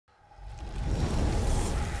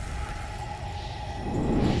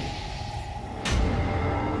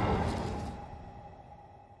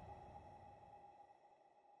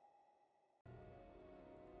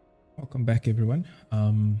Welcome back, everyone.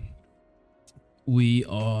 We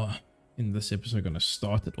are in this episode going to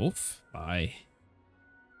start it off by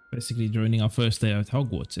basically joining our first day at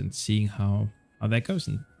Hogwarts and seeing how that goes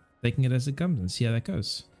and taking it as it comes and see how that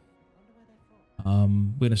goes. We're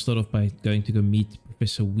going to start off by going to go meet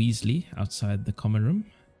Professor Weasley outside the common room.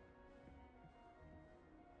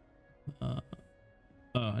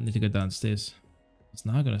 I need to go downstairs. It's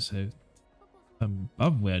now going to say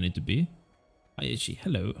above where I need to be. Hi, Itchy.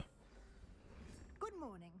 Hello. Good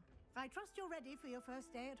morning. I trust you're ready for your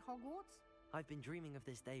first day at Hogwarts? I've been dreaming of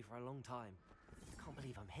this day for a long time. I can't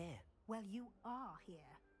believe I'm here. Well, you are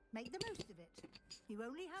here. Make the most of it. You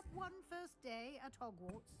only have one first day at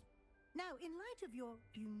Hogwarts. Now, in light of your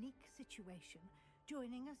unique situation,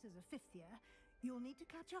 joining us as a fifth year, you'll need to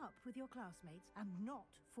catch up with your classmates and not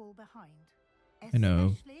fall behind. I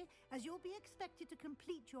know. Especially as you'll be expected to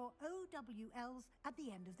complete your OWLs at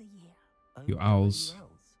the end of the year. You owls.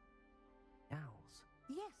 Owls?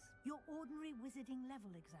 Yes, your ordinary wizarding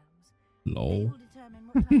level exams. Lol. They will determine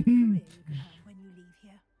what type of career you can have when you leave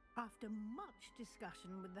here. After much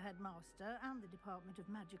discussion with the headmaster and the Department of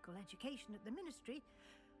Magical Education at the Ministry,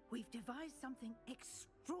 we've devised something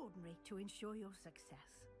extraordinary to ensure your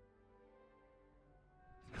success.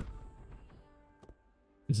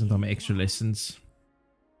 Isn't that my extra lessons?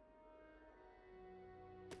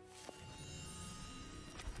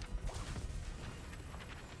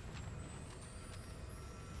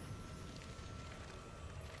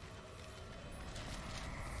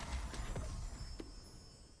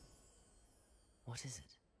 What is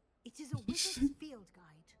it? It is a wizard's field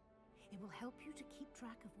guide. It will help you to keep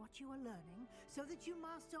track of what you are learning so that you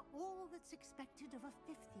master all that's expected of a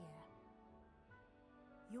fifth year.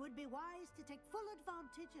 You would be wise to take full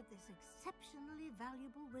advantage of this exceptionally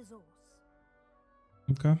valuable resource.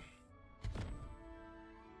 Okay.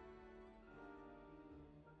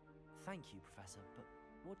 Thank you, Professor, but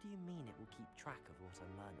what do you mean it will keep track of what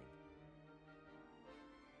I'm learning?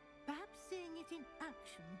 Perhaps seeing it in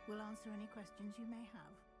action will answer any questions you may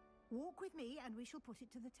have. Walk with me and we shall put it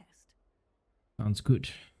to the test. Sounds good.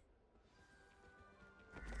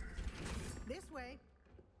 This way.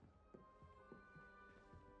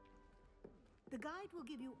 The guide will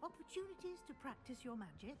give you opportunities to practice your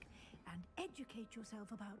magic and educate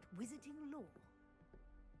yourself about wizarding lore.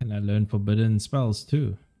 And I learn forbidden spells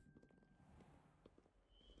too.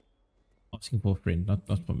 Asking for a friend,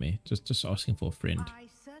 not for me. Just asking for a friend. I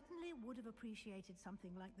certainly would have appreciated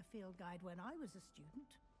something like the field guide when I was a student.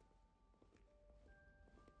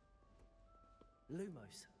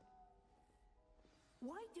 Lumos.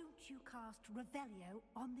 Why don't you cast Revelio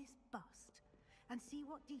on this bust and see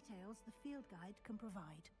what details the field guide can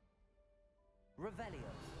provide?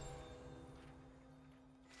 Revelio.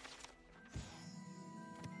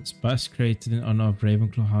 This bust created in honor of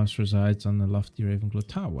Ravenclaw House resides on the lofty Ravenclaw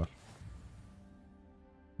Tower.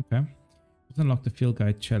 Okay. Let's unlock the field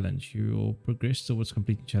guide challenge. You will progress towards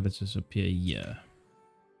completing challenges appear year.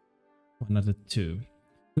 1 out of 2.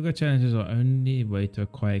 Field guide challenges are only way to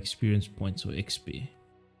acquire experience points or XP.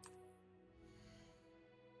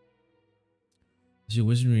 As your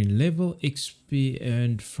wizardry level, XP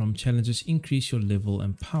earned from challenges increase your level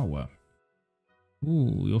and power.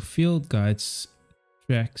 Ooh, your field guides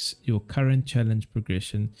tracks your current challenge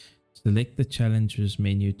progression. Select the challenges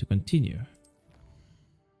menu to continue.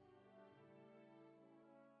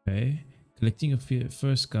 Okay, collecting your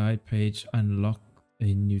first guide page unlock a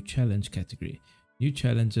new challenge category. New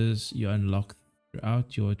challenges you unlock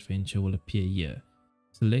throughout your adventure will appear here.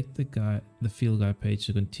 Select the field guide page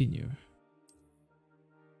to continue.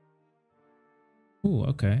 Oh,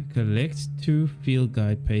 okay. Collect 2 field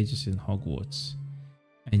guide pages in Hogwarts.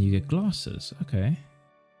 And you get glasses. Okay.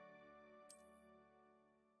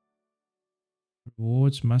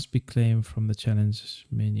 Rewards must be claimed from the challenges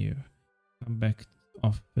menu. Come back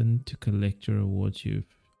often to collect your rewards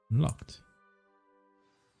you've unlocked.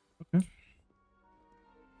 Okay.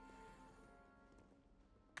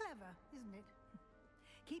 Clever, isn't it?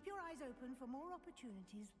 Keep your eyes open for more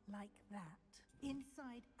opportunities like that,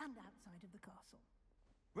 inside and outside of the castle.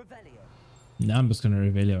 Revelio. Now I'm just going to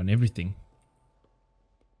reveal on everything.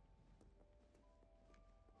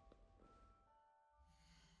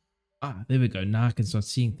 Ah, there we go. Now I can start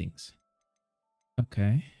seeing things.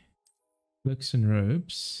 Okay. Cloaks and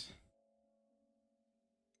robes.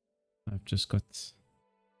 I've just got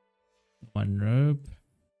 1 robe.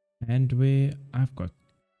 Handwear. I've got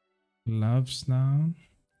gloves now.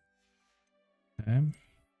 Okay.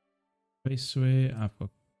 Facewear. I've got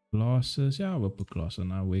glasses. Yeah, I will put glasses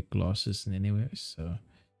on. I wear glasses anyway, so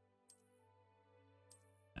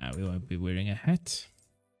we won't be wearing a hat.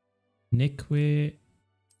 Neckwear.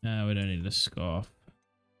 We don't need a scarf.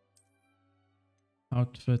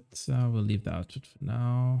 Outfit. We'll leave the outfit for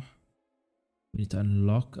now. We need to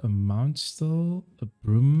unlock a mount still, a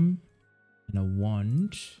broom, and a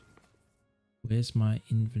wand. Where's my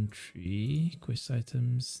inventory? Quest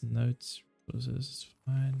items, notes, resources,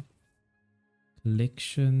 fine.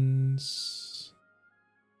 Collections.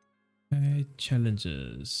 Okay,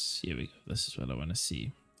 challenges. Here we go. This is what I want to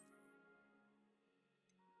see.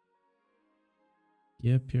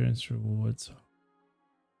 Gear appearance rewards.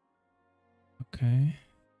 Okay.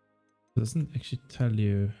 It doesn't actually tell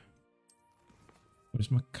you. Where's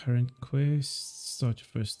my current quest? Start your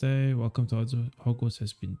first day. Welcome to Hogwarts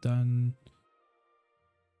has been done.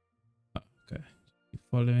 Oh, okay. Keep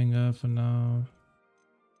following her for now.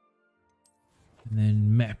 And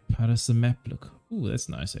then map. How does the map look? Ooh, that's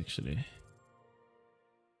nice actually.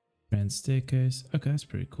 Grand staircase. Okay, that's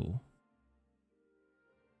pretty cool.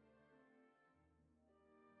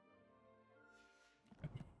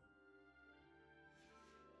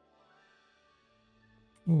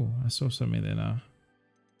 Oh, I saw something there now.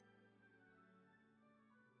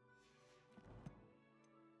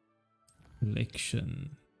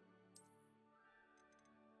 Collection.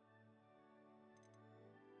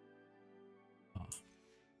 Oh.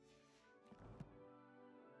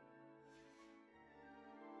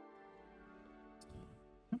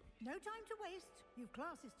 No time to waste. You've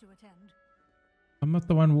classes to attend. I'm not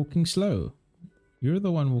the one walking slow. You're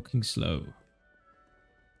the one walking slow.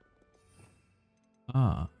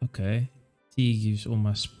 Ah, okay. T gives all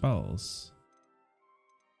my spells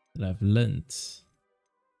that I've learnt.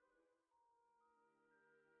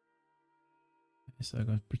 So I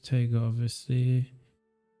got Protego, obviously.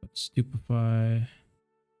 Got Stupefy.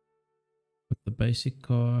 Got the basic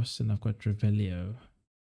course, and I've got Revelio.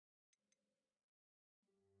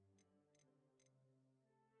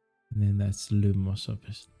 And then that's Lumos,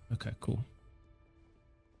 obviously. Okay, cool.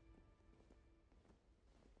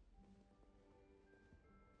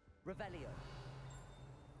 Revelio.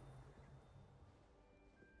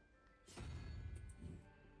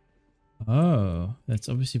 Oh, that's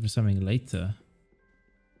obviously for something later.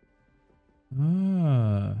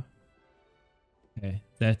 Ah. Okay,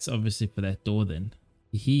 that's obviously for that door then.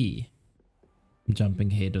 Hee. I'm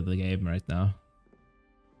jumping ahead of the game right now.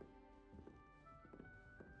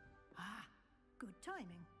 Ah, good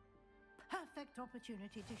timing. Perfect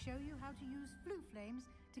opportunity to show you how to use flue flames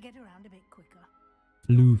to get around a bit quicker.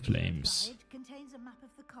 Blue Your field flames. guide contains a map of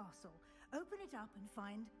the castle. Open it up and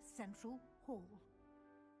find Central Hall.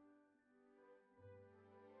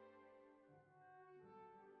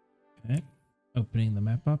 Okay, opening the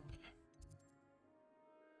map up.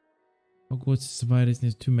 Hogwarts is divided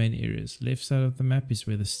into two main areas. Left side of the map is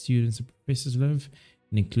where the students and professors live.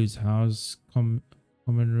 It includes house, common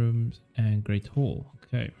rooms, and Great Hall.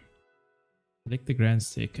 Okay. Select the grand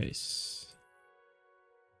staircase.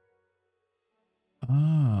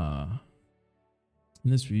 Ah.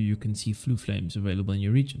 In this view, you can see flue flames available in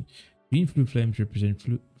your region. Green flue flames represent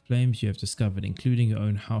flames you have discovered, including your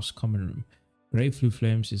own house common room. Grey flue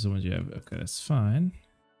flames is the ones you have. Okay, that's fine.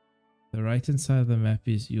 The right hand side of the map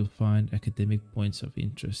is you'll find academic points of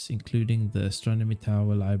interest, including the astronomy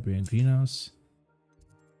tower, library, and greenhouse.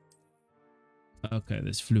 Okay,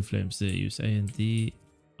 there's flue flames there. Use A and D.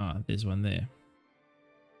 Ah, there's one there.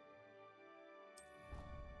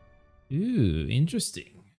 Ooh,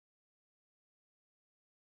 interesting.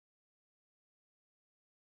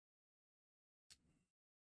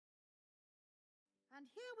 And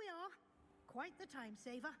here we are. Quite the time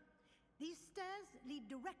saver. These stairs lead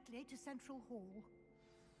directly to Central Hall.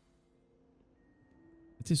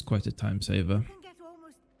 It is quite a time saver. You can get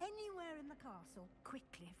almost anywhere in the castle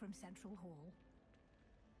quickly from Central Hall.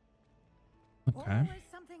 Okay. Always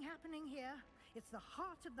something happening here. It's the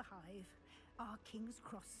heart of the hive. Our King's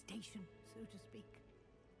Cross station, so to speak.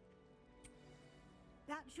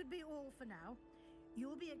 That should be all for now.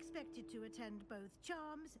 You'll be expected to attend both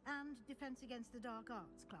Charms and Defense Against the Dark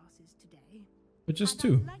Arts classes today. But just And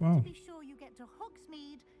two. I'd like Wow. to be sure you get to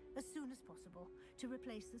Hogsmeade as soon as possible to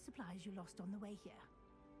replace the supplies you lost on the way here.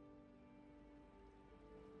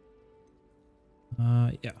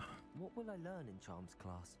 Yeah. What will I learn in Charms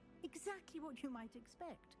class? Exactly what you might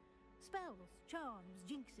expect. Spells, charms,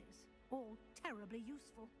 jinxes, all terribly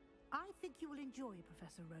useful. I think you will enjoy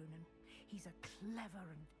Professor Ronan. He's a clever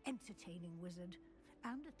and entertaining wizard,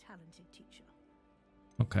 and a talented teacher.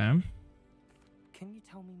 Okay. Can you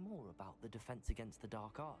tell me more about the Defense Against the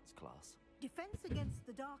Dark Arts class? Defense Against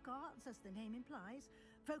the Dark Arts, as the name implies,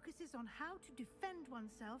 focuses on how to defend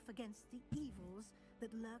oneself against the evils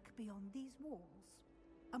that lurk beyond these walls.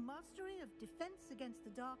 A mastery of defense against the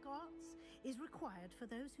dark arts is required for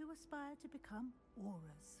those who aspire to become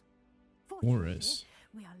auras. Fortunately, Auras.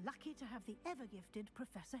 we are lucky to have the ever-gifted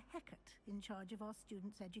Professor Heckert in charge of our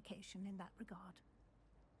students' education in that regard.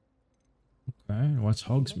 Okay, what's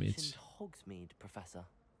You Hogsmeade? mentioned Hogsmeade, Professor.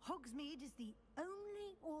 Hogsmeade is the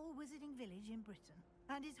only all-wizarding village in Britain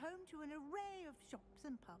and is home to an array of shops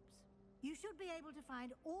and pubs. You should be able to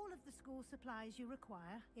find all of the school supplies you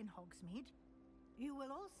require in Hogsmeade. You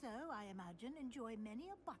will also, I imagine, enjoy many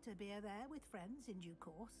a butterbeer there with friends in due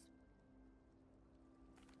course.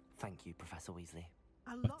 Thank you, Professor Weasley.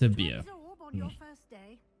 A lot Butterbeer. to absorb on your first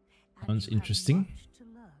day. And Sounds you have interesting. much to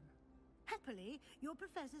learn. Happily, your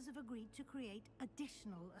professors have agreed to create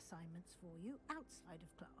additional assignments for you outside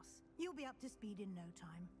of class. You'll be up to speed in no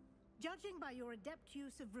time. Judging by your adept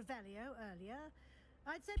use of Revelio earlier,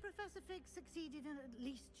 I'd say Professor Fig succeeded in at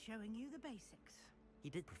least showing you the basics.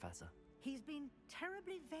 He did, Professor. He's been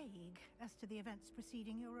terribly vague as to the events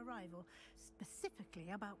preceding your arrival,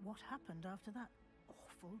 specifically about what happened after that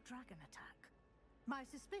awful dragon attack. My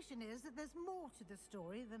suspicion is that there's more to the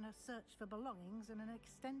story than a search for belongings and an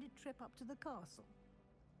extended trip up to the castle.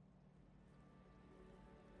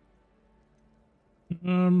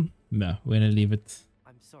 No, we're gonna leave it.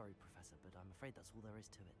 I'm sorry, Professor, but I'm afraid that's all there is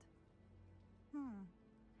to it.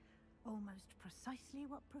 Almost precisely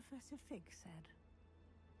what Professor Fig said.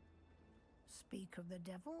 Speak of the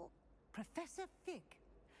devil, Professor Fig.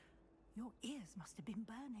 Your ears must have been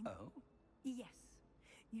burning. Oh? Yes.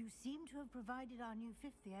 You seem to have provided our new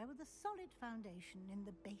fifth year with a solid foundation in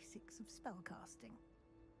the basics of spellcasting.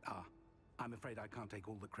 Ah, I'm afraid I can't take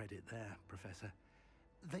all the credit there, Professor.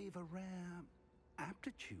 They've a rare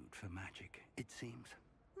aptitude for magic, it seems.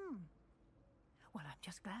 Well, I'm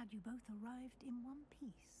just glad you both arrived in one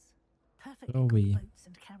piece. Perfectly Oh, good we. boats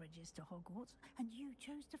and carriages to Hogwarts, and you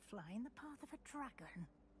chose to fly in the path of a dragon.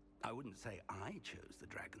 I wouldn't say I chose the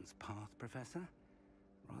dragon's path, Professor.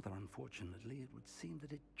 Rather unfortunately, it would seem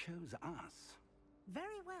that it chose us.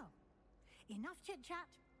 Very well. Enough chit-chat.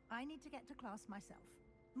 I need to get to class myself.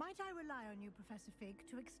 Might I rely on you, Professor Fig,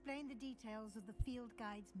 to explain the details of the field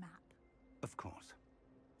guide's map? Of course.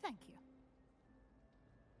 Thank you.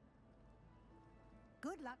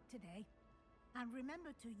 Good luck today. And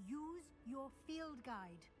remember to use your field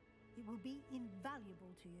guide. It will be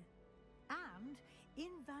invaluable to you. And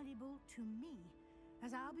invaluable to me,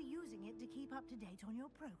 as I'll be using it to keep up to date on your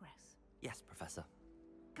progress. Yes, Professor.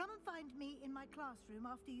 Come and find me in my classroom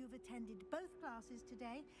after you've attended both classes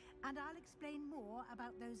today, and I'll explain more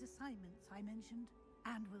about those assignments I mentioned.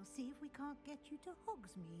 And we'll see if we can't get you to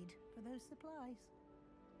Hogsmeade for those supplies.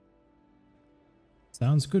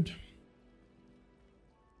 Sounds good.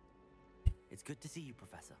 It's good to see you,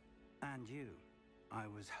 Professor. And you. I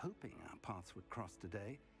was hoping our paths would cross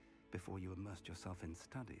today, before you immersed yourself in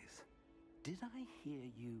studies. Did I hear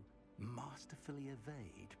you masterfully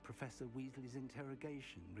evade Professor Weasley's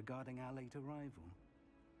interrogation regarding our late arrival?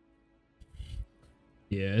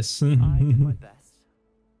 Yes. I did my best,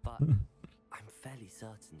 but I'm fairly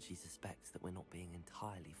certain she suspects that we're not being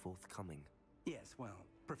entirely forthcoming. Yes, well,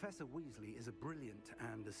 Professor Weasley is a brilliant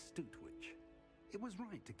and astute witch. It was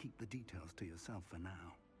right to keep the details to yourself for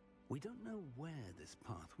now. We don't know where this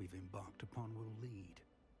path we've embarked upon will lead.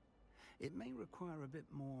 It may require a bit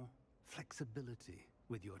more flexibility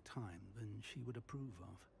with your time than she would approve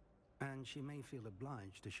of. And she may feel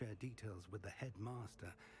obliged to share details with the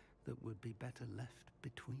headmaster that would be better left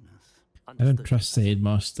between us. I don't trust the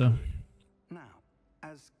headmaster. Now,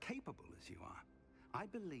 as capable as you are, I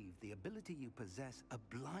believe the ability you possess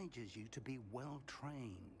obliges you to be well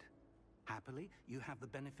trained. Happily, you have the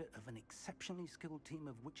benefit of an exceptionally skilled team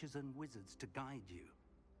of witches and wizards to guide you.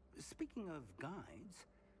 Speaking of guides,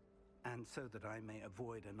 and so that I may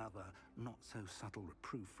avoid another not-so-subtle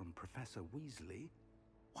reproof from Professor Weasley,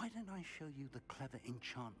 why don't I show you the clever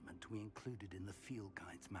enchantment we included in the field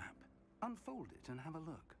guide's map? Unfold it and have a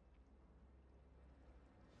look.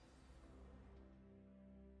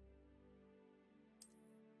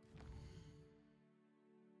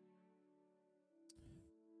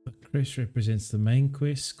 The crest represents the main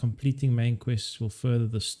quest. Completing main quests will further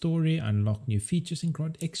the story, unlock new features, and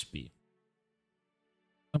grant XP.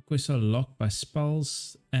 Some quests are locked by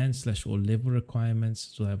spells and / or level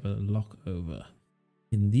requirements will have a lock over.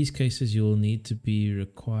 In these cases, you will need to be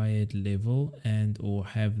required level and or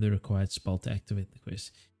have the required spell to activate the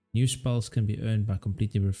quest. New spells can be earned by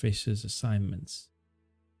completing professor's assignments.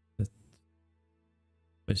 That's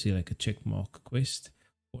basically like a checkmark quest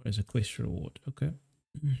or as a quest reward. Okay.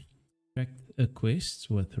 Track a quest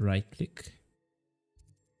with right click.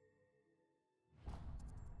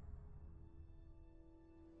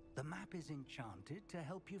 The map is enchanted to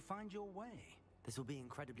help you find your way. This will be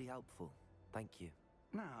incredibly helpful. Thank you.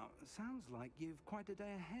 Now, sounds like you've quite a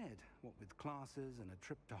day ahead, what with classes and a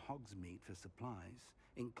trip to Hogsmeade for supplies,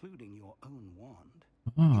 including your own wand.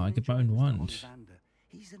 Ah, I You'll get my enjoy own Mr. wand. Ollivander.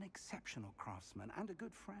 He's an exceptional craftsman and a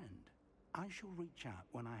good friend. I shall reach out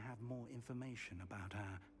when I have more information about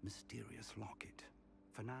our mysterious locket.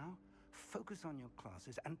 For now, focus on your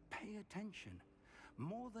classes and pay attention.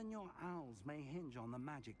 More than your owls may hinge on the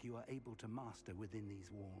magic you are able to master within these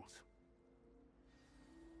walls.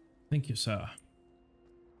 Thank you, sir.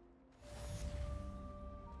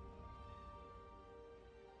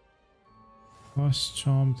 Fast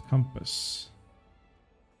charmed compass.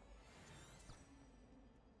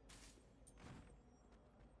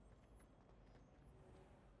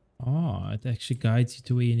 Oh, it actually guides you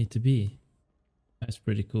to where you need to be. That's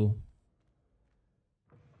pretty cool.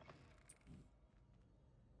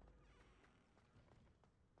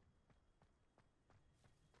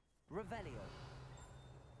 Revelio.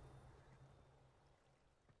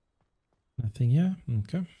 Nothing here?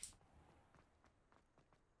 Okay.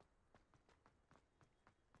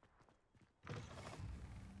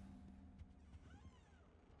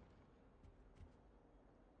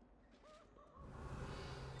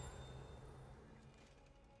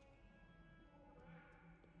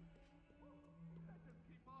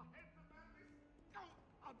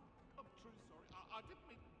 I'm truly sorry. I didn't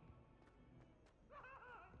mean...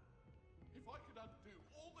 If I could undo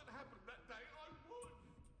all that happened that day, I would.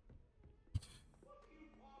 What do you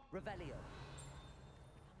want? Revelio.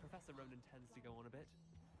 Professor Ronan tends to go on a bit.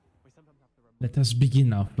 We sometimes have to Let us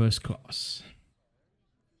begin our first class.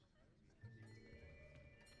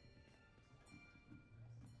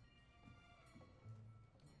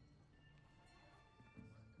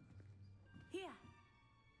 Here,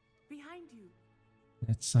 behind you.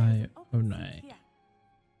 Let's There's say, an oh open no. seat here.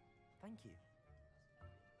 Thank you.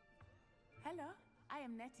 Hello, I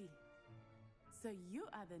am Nettie. So you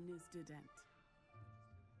are the new student.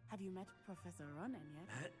 Have you met Professor Ronan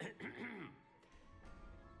yet?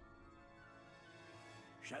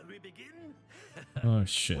 Shall we begin? Oh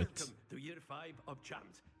shit. Welcome to year 5 of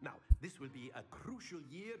charms. Now, this will be a crucial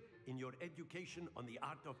year in your education on the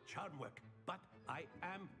art of charm work, but I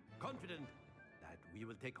am confident that we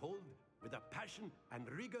will take hold with the passion and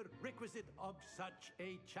rigor requisite of such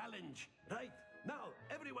a challenge. Right, now,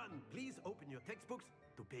 everyone, please open your textbooks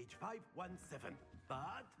to page 517.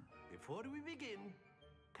 But before we begin,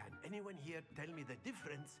 can anyone here tell me the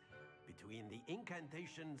difference between the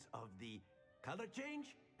incantations of the color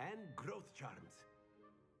change and growth charms?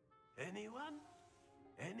 Anyone?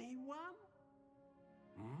 Anyone?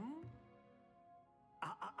 Hmm?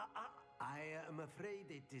 I am afraid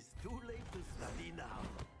it is too late to study now.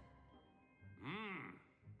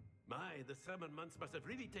 My, the summer months must have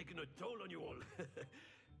really taken a toll on you all.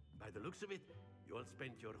 By the looks of it, you all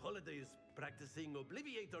spent your holidays practicing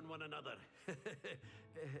Obliviate on one another.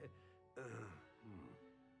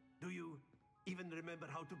 Do you even remember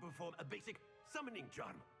how to perform a basic summoning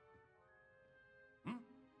charm?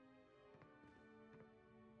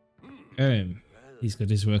 He's got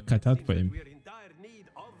his work cut out Seems for that him. we're in dire need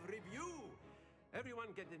of review. Everyone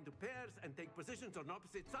get into pairs and take positions on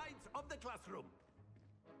opposite sides of the classroom.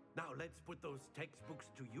 Now let's put those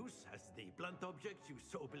textbooks to use as the blunt objects you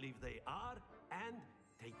so believe they are, and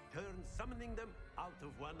take turns summoning them out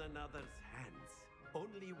of one another's hands.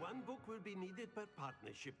 Only one book will be needed per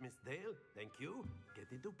partnership, Miss Dale. Thank you.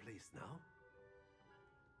 Get into place now.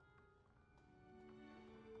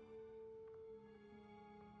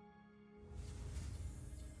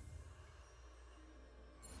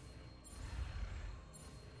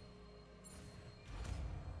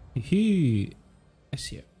 Hee.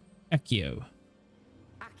 Accio. Accio.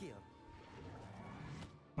 Accio.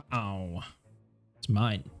 Ow. It's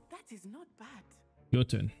mine. That is not bad. Your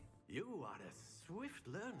turn. You are a swift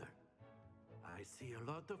learner. I see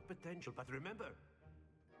a lot of potential, but remember,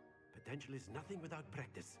 potential is nothing without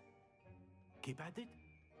practice. Keep at it.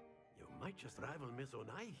 You might just rival Miss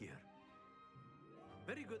Onai here.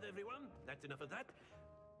 Very good, everyone. That's enough of that.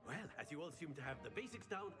 Well, as you all seem to have the basics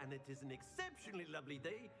down, and it is an exceptionally lovely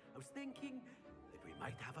day, I was thinking that we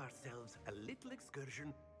might have ourselves a little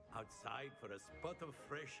excursion outside for a spot of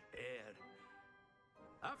fresh air.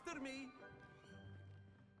 After me.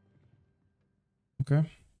 Okay.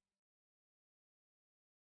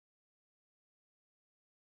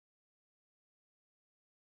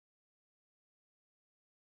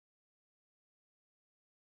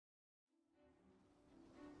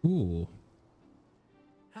 Ooh.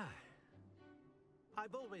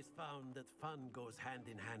 I've always found that fun goes hand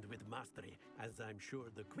in hand with mastery, as I'm sure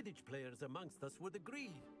the Quidditch players amongst us would agree.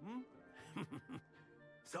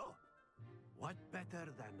 So, what better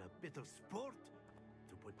than a bit of sport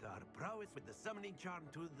to put our prowess with the summoning charm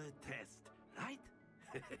to the test, right?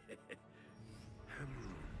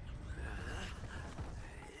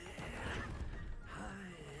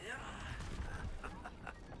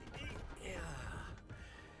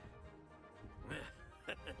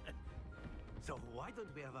 So why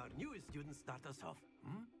don't we have our newest student start us off?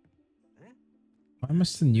 Why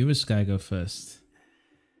must the newest guy go first?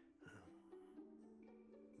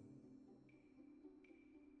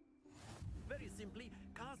 Very simply,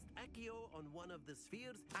 cast Accio on one of the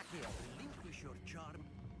spheres. Accio, relinquish your charm.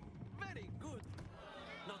 Very good.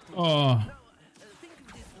 Not good. Oh. Now, think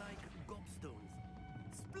of this like gobstones.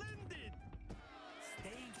 Splendid.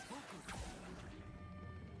 Stay focused.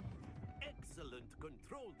 Excellent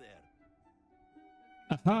control there.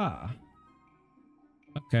 Aha.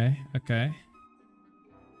 Okay, okay.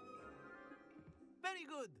 Very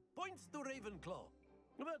good. Points to Ravenclaw.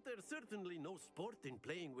 But there's certainly no sport in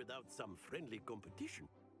playing without some friendly competition.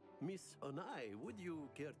 Miss Onai, would you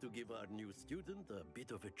care to give our new student a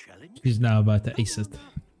bit of a challenge? She's now about to ace it.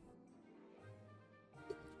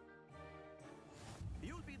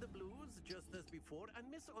 You'll be the blues just as before,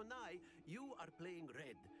 and Miss Onai, you are playing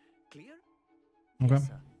red. Clear? Okay. Yes,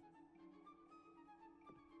 sir.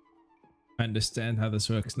 I understand how this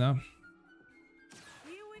works now.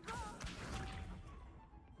 Here we go.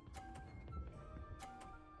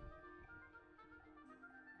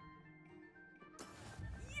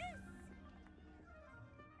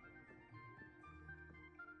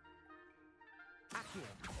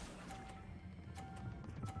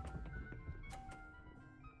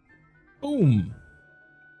 Boom.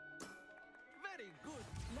 Very good.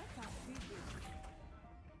 Let us see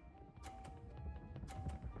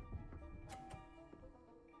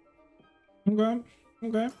this. Okay,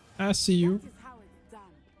 okay. I see you. That is how it's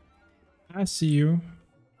done. I see you.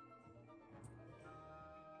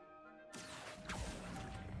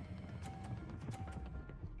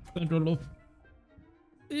 Don't roll off.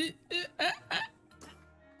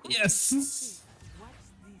 Yes. Watch this.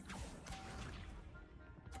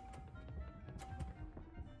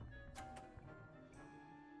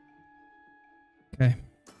 Okay.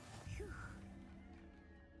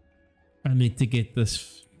 I need to get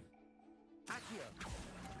this.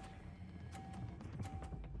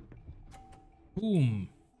 Boom.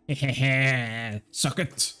 Suck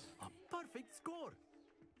it. A perfect score.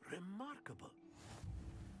 Remarkable.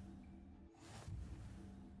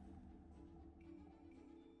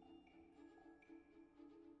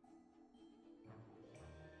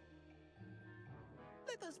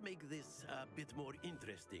 Let us make this a bit more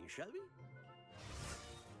interesting, shall we?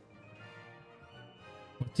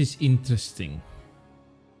 What is interesting?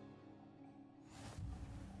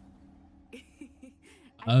 I think we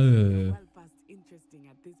are Oh. well past interesting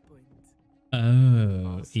at this point.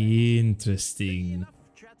 Oh, interesting. Enough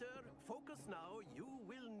chatter. Focus now. You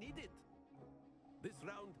will need it. This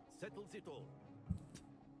round settles it all.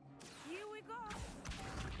 Here we go.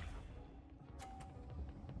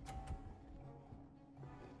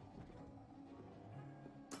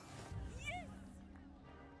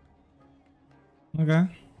 Okay.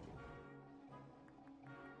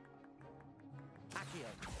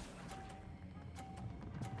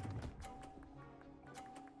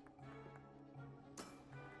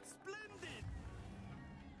 Splendid.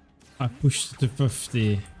 I pushed it to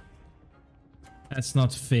 50. That's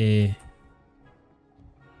not fair.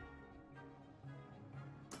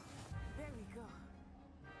 There we go.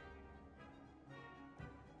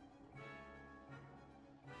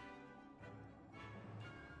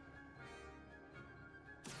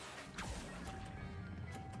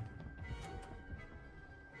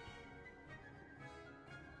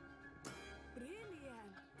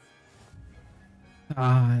 Brilliant.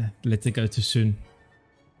 Ah, let it go too soon.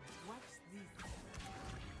 Watch this.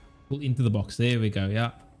 Pull into the box. There we go.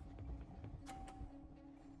 Yeah.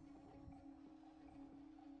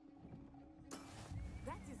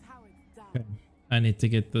 That is how it's done. Okay. I need to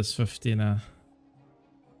get this 50 now.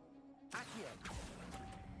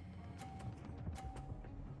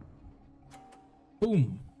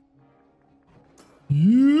 Boom.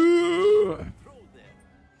 Yeah. Throw there.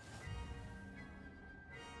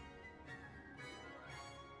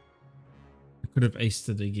 I could have aced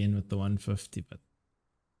it again with the 150, but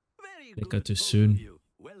Very they good. go too both soon. of you.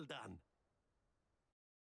 Well done.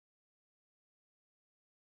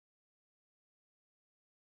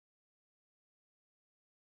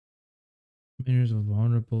 Minions are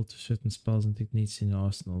vulnerable to certain spells and techniques in your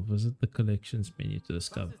arsenal. Visit the collections menu to Class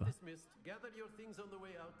discover. is dismissed. Gather your things on the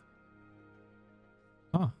way out.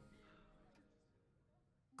 Ah,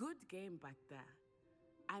 Good game back there.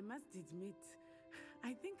 I must admit,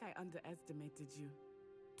 I think I underestimated you.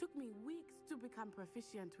 Took me weeks to become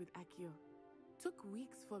proficient with Accio. Took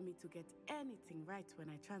weeks for me to get anything right when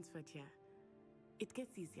I transferred here. It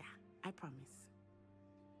gets easier, I promise.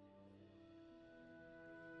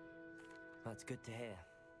 That's good to hear.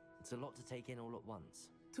 It's a lot to take in all at once.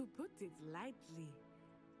 To put it lightly,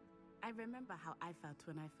 I remember how I felt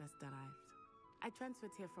when I first arrived. I transferred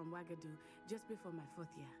here from Wagadu just before my 4th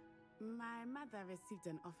year. My mother received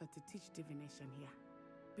an offer to teach divination here.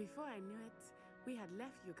 Before I knew it, we had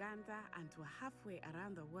left Uganda and were halfway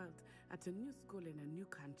around the world at a new school in a new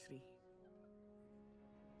country.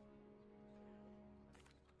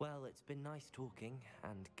 Well, it's been nice talking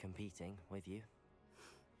and competing with you.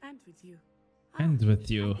 And with you. and with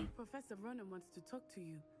I you. think Professor Ronan wants to talk to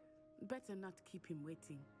you. Better not keep him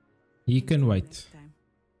waiting. He can Until wait. next time.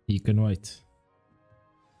 He can wait.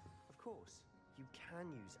 Of course, you can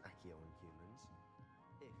use Accio on humans,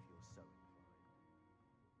 if you're so inclined.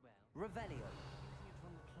 Well, Revelio. using it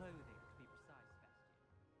on clothing, to be precise,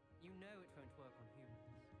 Sebastian. You know it won't work on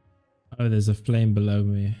humans. Oh, there's a flame below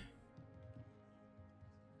me.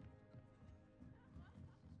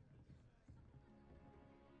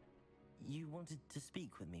 You wanted to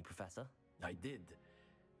speak with me, Professor? I did.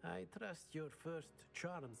 I trust your first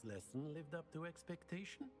charms lesson lived up to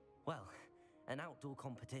expectation? Well, an outdoor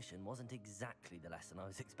competition wasn't exactly the lesson I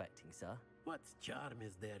was expecting, sir. What charm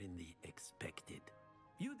is there in the expected?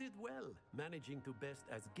 You did well, managing to best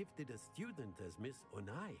as gifted a student as Miss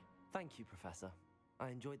Onai. Thank you, Professor. I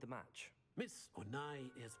enjoyed the match. Miss Onai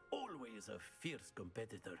is always a fierce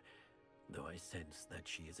competitor, though I sense that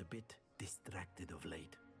she is a bit distracted of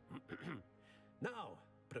late. Now,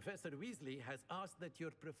 Professor Weasley has asked that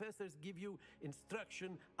your professors give you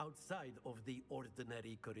instruction outside of the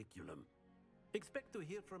ordinary curriculum. Expect to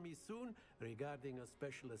hear from me soon regarding a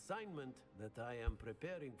special assignment that I am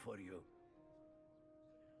preparing for you.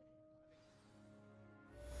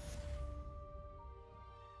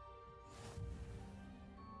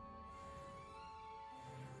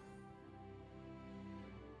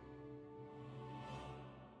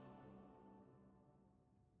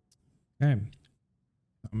 Okay.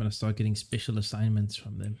 I'm gonna start getting special assignments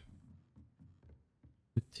from them.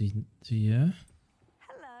 Good to hear.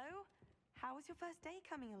 Hello. How was your first day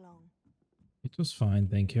coming along? It was fine,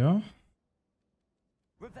 thank you.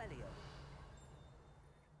 Revelio.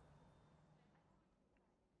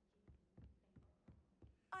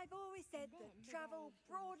 I've always said that travel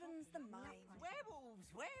broadens the mind. Werewolves,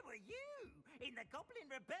 where were you? In the Goblin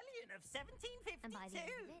Rebellion of 1752? And by the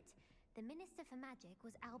end of it, the Minister for Magic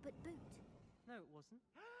was Albert Boot. No, it wasn't.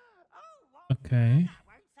 Oh, what? Okay. I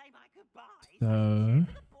won't say my goodbyes. So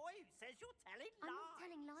The boy who says you're telling I'm lies. not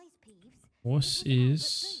telling lies, Peeves. horse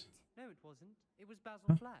is. No, it wasn't. It was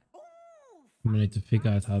Basil Flack. Ooh, I'm gonna need to figure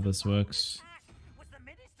out how this works. was the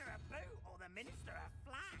Minister a boot or the Minister a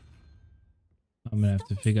flack? I'm gonna have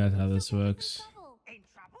to figure out how this works. In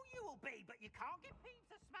trouble you will be, but you can't get Peeves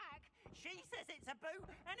a smack. She says it's a boot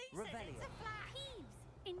and he says Revelio. it's a flack.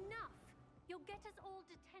 Peeves, enough! You'll get us all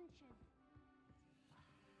detention.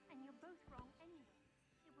 And you're both wrong anyway.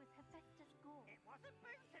 It was Hephaestus Gore. It wasn't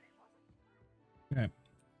boot and it wasn't. Okay.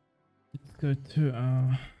 Let's go to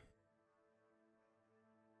our.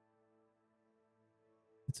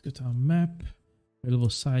 Let's go to our map. Available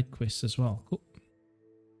side quests as well. Cool.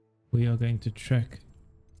 We are going to track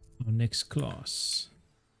our next class.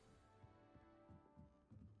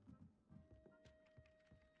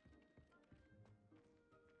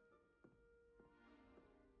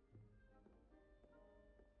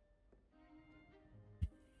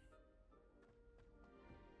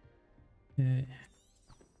 Okay.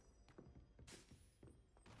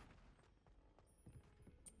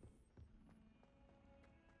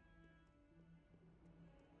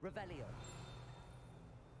 Revelio.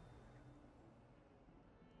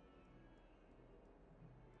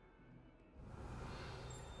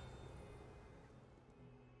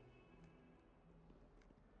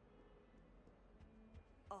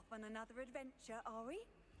 Off on another adventure, are we?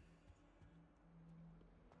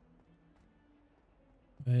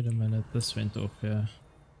 Wait a minute, this went off here.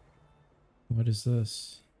 What is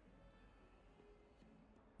this?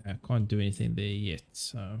 I can't do anything there yet,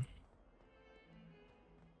 so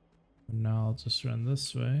for now I'll just run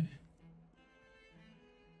this way.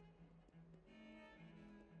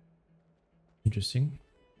 Interesting.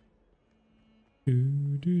 Do,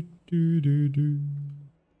 do, do, do, do.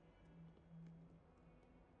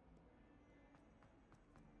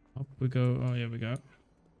 we go. Oh, here we go.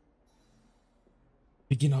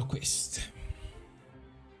 Begin our quest.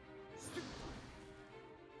 Is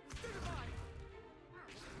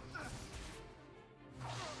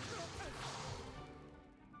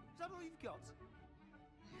that all you've got?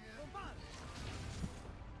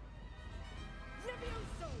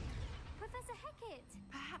 Levioso! Professor Hecat!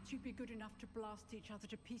 Perhaps you'd be good enough to blast each other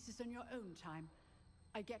to pieces on your own time.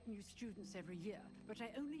 I get new students every year, but I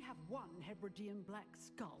only have one Hebridean black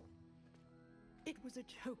skull. It was a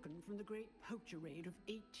token from the Great Poacher Raid of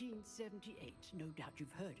 1878. No doubt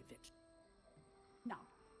you've heard of it. Now,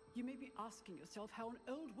 you may be asking yourself how an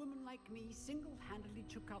old woman like me single-handedly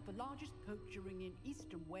took out the largest poacher ring in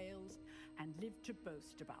eastern Wales and lived to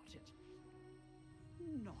boast about it.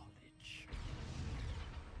 Knowledge.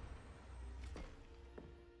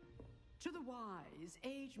 To the wise,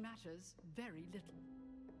 age matters very little.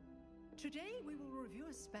 Today we will review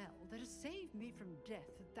a spell that has saved me from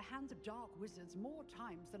death at the hands of dark wizards more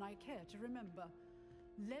times than I care to remember.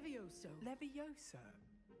 Levioso. Levioso?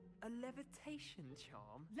 A levitation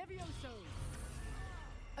charm? Levioso!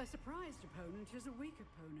 A surprised opponent is a weak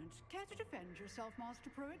opponent. Care to defend yourself,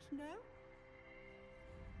 Master Pruitt? No?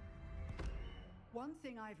 One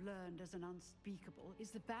thing I've learned as an unspeakable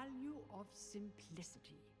is the value of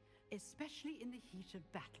simplicity, especially in the heat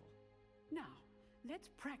of battle. Now, let's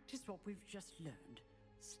practice what we've just learned,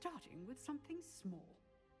 starting with something small.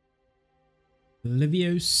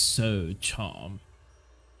 Levioso charm.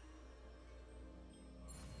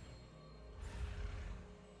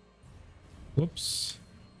 Whoops.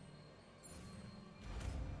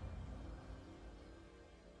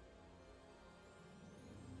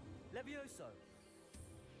 Levioso.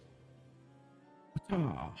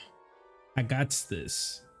 Ah, I got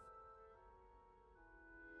this.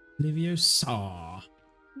 Leviosa.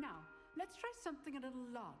 Now, let's try something a little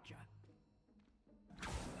larger.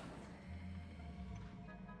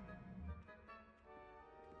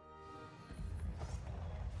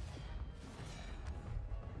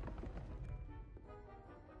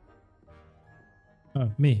 Oh,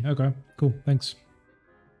 me. Okay, cool. Thanks.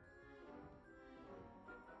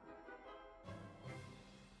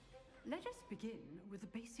 Let us begin with a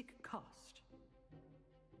basic cast.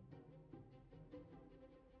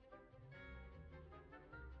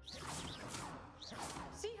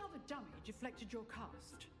 See how the dummy deflected your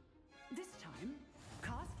cast? This time,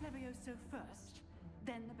 cast Levioso first,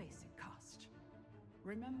 then the basic cast.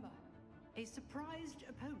 Remember, a surprised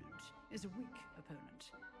opponent is a weak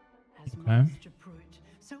opponent, as Master Pruitt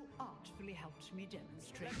so artfully helped me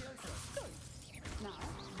demonstrate. So, now,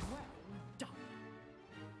 well done.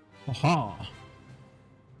 Aha.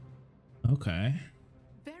 Okay.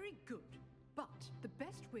 Very good, but the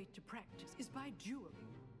best way to practice is by dueling.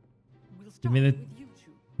 We'll Give start me the. with you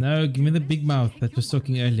two. No, give me the big mouth that was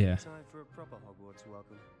talking earlier. Time for a proper Hogwarts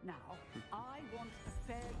welcome. Now, I want a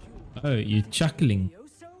fair duel. Oh, you're chuckling.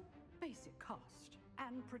 Levioso, basic cast,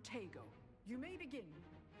 and Protego. You may begin.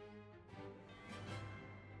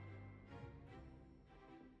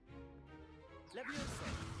 Levioso.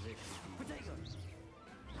 Protego.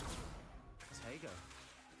 Protego.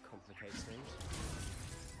 Complicates things.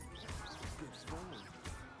 Good sword.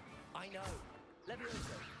 I know.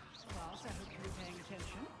 Levioso. Class, I hope you were paying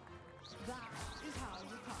attention. That is how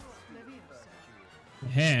you cast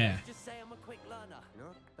Levioso. Yeah. Just say I'm a quick learner.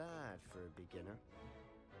 Not bad for a beginner.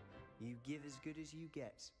 You give as good as you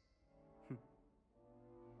get.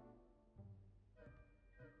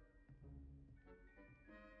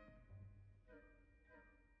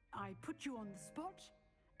 I put you on the spot,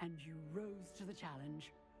 and you rose to the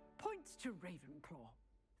challenge. Points to Ravenclaw.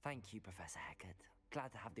 Thank you, Professor Hecat.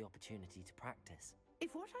 Glad to have the opportunity to practice.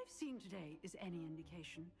 If what I've seen today is any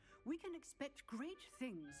indication, we can expect great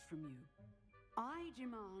things from you. I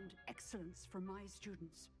demand excellence from my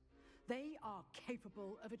students. They are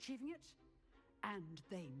capable of achieving it, and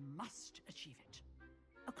they must achieve it.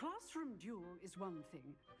 A classroom duel is one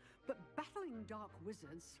thing, but battling dark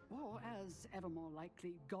wizards, or as ever more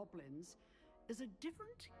likely, goblins, is a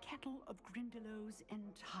different kettle of Grindylows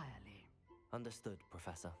entirely. Understood,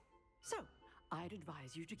 Professor. So, I'd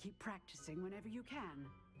advise you to keep practicing whenever you can.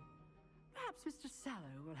 Perhaps Mr.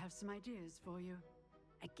 Sallow will have some ideas for you.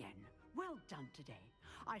 Again, well done today.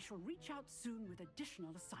 I shall reach out soon with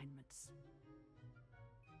additional assignments.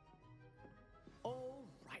 All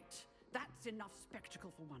right, that's enough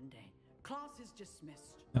spectacle for one day. Class is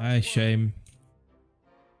dismissed. Aye, shame.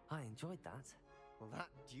 I enjoyed that. Well, that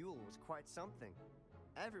duel was quite something.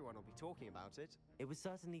 Everyone will be talking about it. It was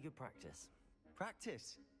certainly good practice.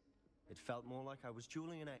 Practice? It felt more like I was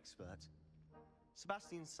dueling an expert.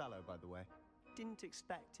 Sebastian Sallow, by the way. didn't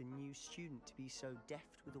expect a new student to be so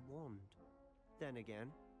deft with a wand. Then again,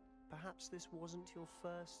 perhaps this wasn't your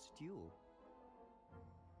first duel.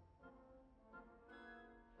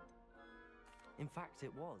 In fact,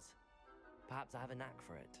 it was. Perhaps I have a knack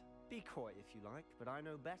for it. Be coy if you like, but I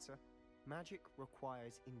know better. Magic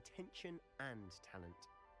requires intention and talent.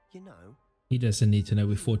 You know, He doesn't need to know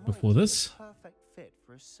we fought before this. perfect fit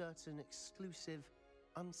for a certain exclusive,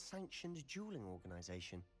 unsanctioned dueling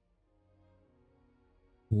organization.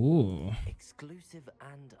 Ooh. Exclusive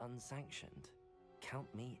and unsanctioned. Count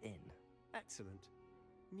me in. Excellent.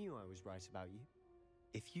 Knew I was right about you.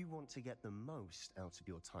 If you want to get the most out of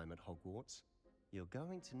your time at Hogwarts, you're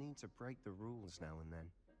going to need to break the rules now and then.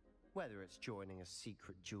 Whether it's joining a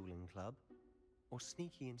secret dueling club, or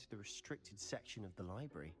sneaking into the restricted section of the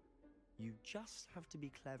library, you just have to be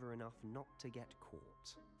clever enough not to get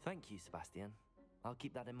caught. Thank you, Sebastian. I'll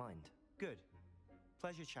keep that in mind. Good.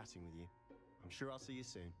 Pleasure chatting with you. I'm sure I'll see you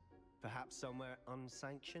soon. Perhaps somewhere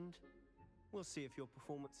unsanctioned? We'll see if your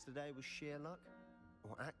performance today was sheer luck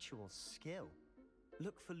or actual skill.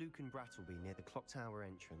 Look for Luke and Brattleby near the clock tower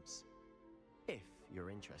entrance, if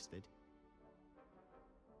you're interested.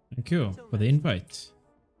 Thank you for the invite.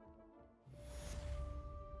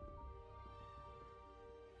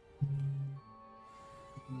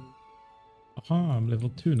 Aha, I'm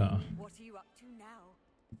level 2 now. What are you up to now?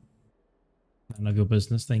 None of your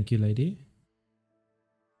business, thank you, lady.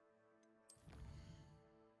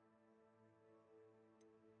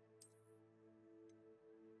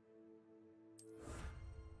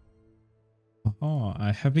 Aha,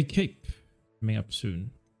 I have a cape coming up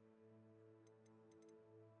soon.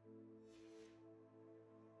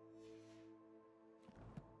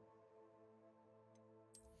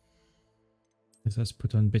 This has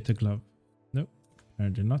put on better glove. Nope,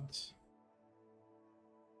 apparently not.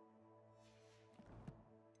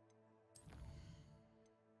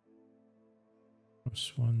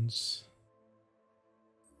 Cross ones.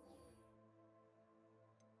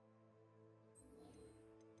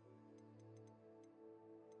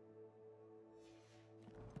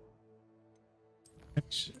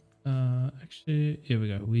 Actually, here we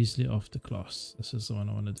go. Weasley after class. This is the one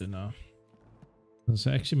I want to do now.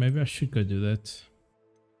 So actually, maybe I should go do that.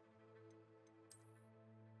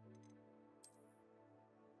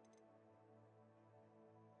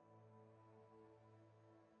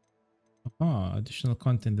 Ah, additional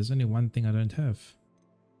content. There's only one thing I don't have.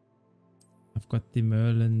 I've got the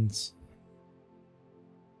Merlin's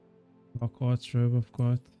Hogwarts robe. I've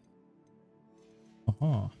got.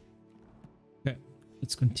 Aha. Okay,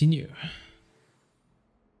 let's continue.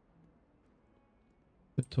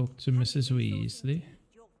 Talk to Mrs. Weasley.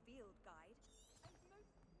 Your field guide.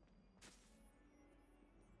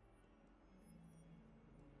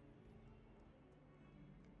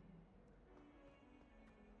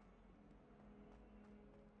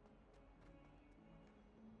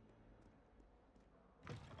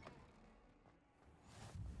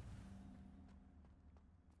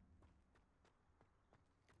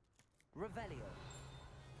 Revelio.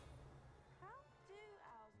 How do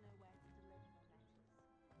owls know where to deliver letters?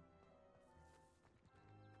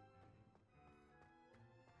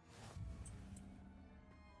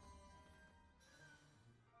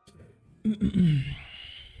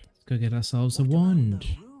 Let's go get ourselves a wand.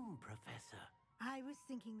 Room, Professor. I was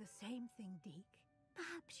thinking the same thing, Deke.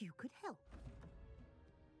 Perhaps you could help.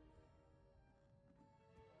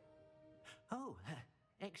 Oh,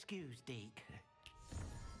 excuse, Deke.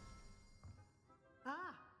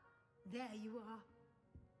 Ah, there you are.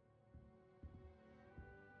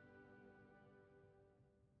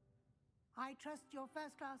 I trust your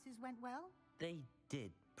first classes went well? They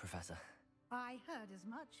did, Professor. I heard as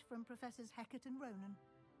much from Professors Hecat and Ronan.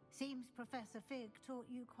 Seems Professor Fig taught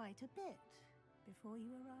you quite a bit before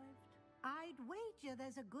you arrived. I'd wager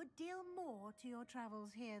there's a good deal more to your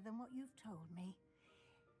travels here than what you've told me.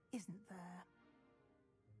 Isn't there?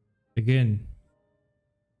 Again.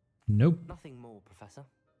 Nope. Nothing more, Professor.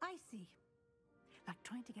 I see. Like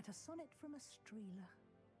trying to get a sonnet from a streeler.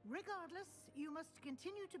 Regardless, you must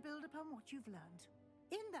continue to build upon what you've learned.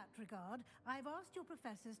 In that regard, I've asked your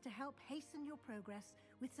professors to help hasten your progress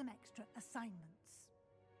with some extra assignments.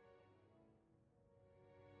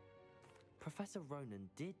 Professor Ronan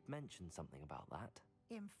did mention something about that.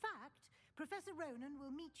 In fact, Professor Ronan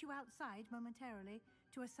will meet you outside momentarily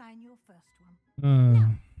to assign your first one.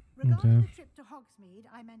 Now, regarding the trip to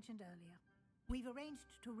Hogsmeade I mentioned earlier, we've arranged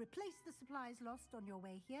to replace the supplies lost on your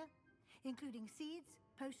way here, including seeds,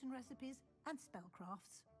 potion recipes, and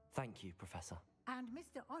spellcrafts. Thank you, Professor. And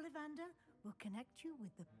Mr. Ollivander will connect you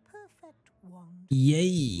with the perfect wand. Yay!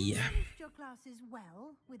 You managed your classes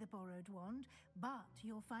well with a borrowed wand, but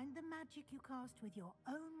you'll find the magic you cast with your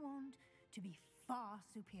own wand to be far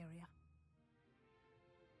superior.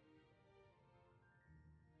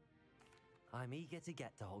 I'm eager to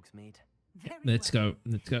get to Hogsmeade. Let's go.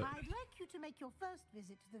 Let's go. I'd like you to make your first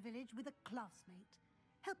visit to the village with a classmate.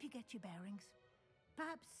 Help you get your bearings.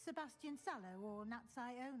 Perhaps Sebastian Sallow or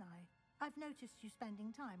Natsai Onai. I've noticed you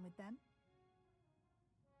spending time with them.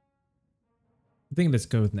 I think let's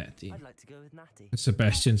go with Natty. I'd like to go with Natty.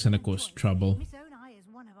 Sebastian's gonna cause trouble. Miss Onai is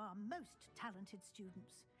one of our most talented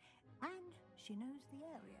students, and she knows the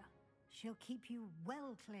area. She'll keep you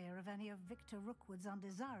well clear of any of Victor Rookwood's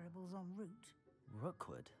undesirables en route.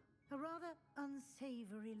 Rookwood? A rather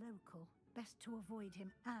unsavory local. Best to avoid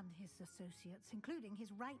him and his associates, including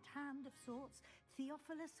his right hand of sorts,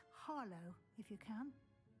 Theophilus Harlow, if you can.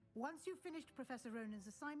 Once you've finished Professor Ronan's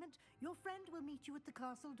assignment, your friend will meet you at the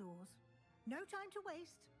castle doors. No time to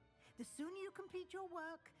waste. The sooner you complete your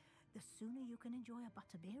work, the sooner you can enjoy a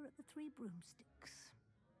butterbeer at the Three Broomsticks.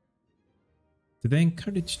 Do they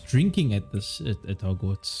encourage drinking at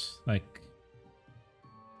Hogwarts? Like,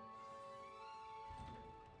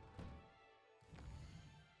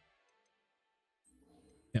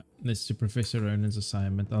 yeah, let's do Professor Ronan's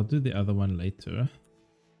assignment. I'll do the other one later.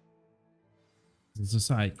 It's a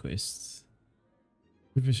side quest.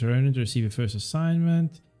 Professor Ronan to receive a first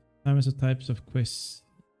assignment. Times of types of quests.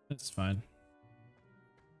 That's fine.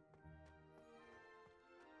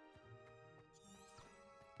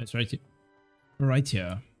 That's right here. Right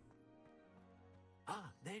here.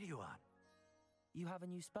 Ah, there you are. You have a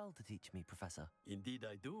new spell to teach me, Professor. Indeed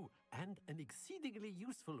I do, and an exceedingly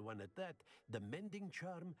useful one at that. The mending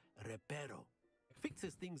charm, Reparo.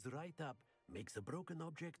 Fixes things right up, makes a broken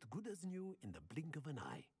object good as new in the blink of an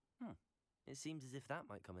eye. It seems as if that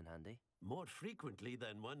might come in handy. More frequently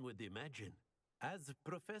than one would imagine. As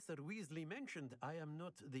Professor Weasley mentioned, I am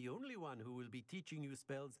not the only one who will be teaching you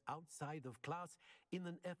spells outside of class in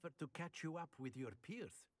an effort to catch you up with your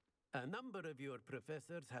peers. A number of your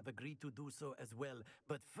professors have agreed to do so as well,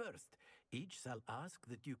 but first, each shall ask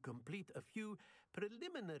that you complete a few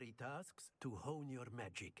preliminary tasks to hone your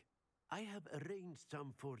magic. I have arranged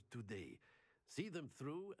some for today. See them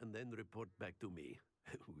through and then report back to me.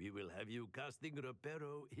 We will have you casting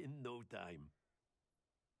Reparo in no time.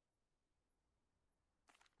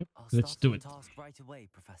 Let's do it. Task right away,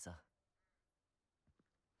 Professor.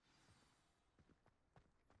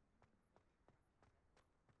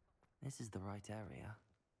 This is the right area.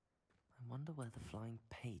 I wonder where the flying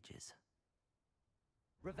page is.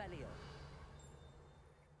 Revelio.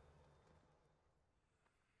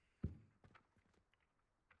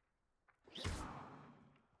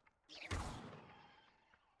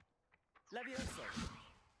 Levioso.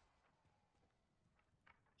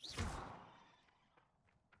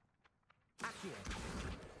 Accio.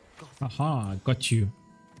 Aha, got you.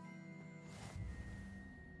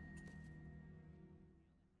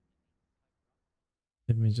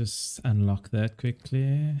 Let me just unlock that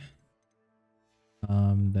quickly.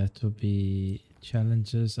 That will be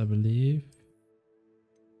challenges, I believe.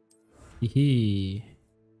 Hee.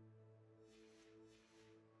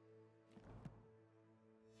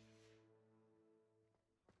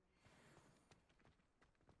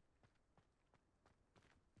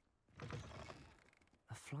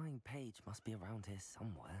 A flying page must be around here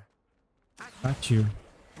somewhere. Got you.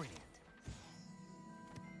 Brilliant.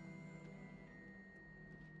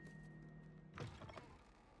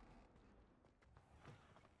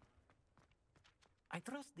 I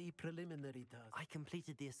trust the preliminary task. I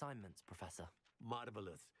completed the assignments, Professor.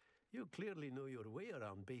 Marvelous. You clearly know your way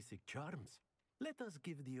around basic charms. Let us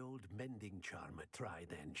give the old mending charm a try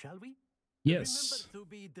then, shall we? Yes. Remember to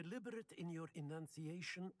be deliberate in your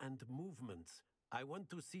enunciation and movements. I want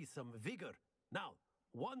to see some vigor. Now,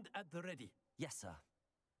 wand at the ready. Yes, sir.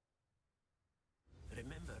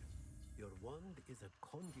 Remember, your wand is a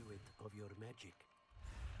conduit of your magic.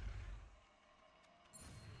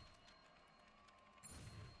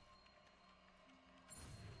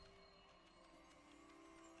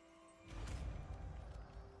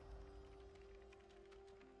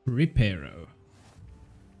 Reparo.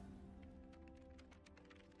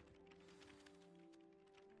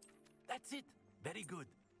 That's it. Very good.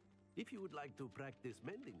 If you would like to practice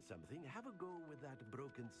mending something, have a go with that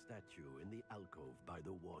broken statue in the alcove by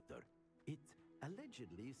the water. It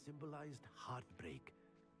allegedly symbolized heartbreak.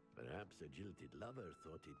 Perhaps a jilted lover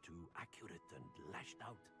thought it too accurate and lashed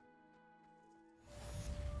out.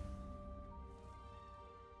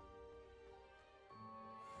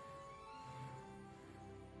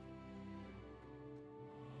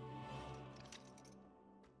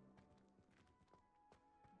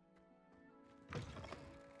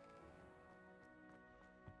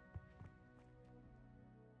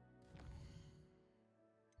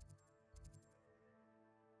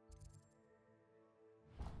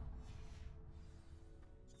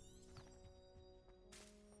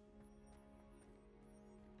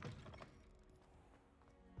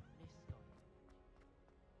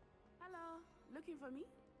 looking for me?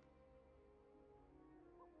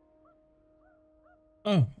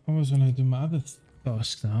 Oh, I was gonna do my other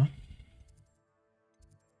task now.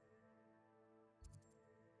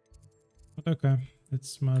 But okay,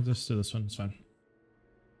 might just do this one, it's fine.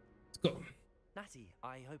 Let's go. Natty,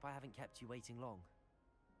 I hope I haven't kept you waiting long.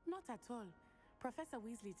 Not at all. Professor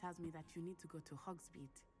Weasley tells me that you need to go to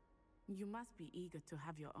Hogsmeade. You must be eager to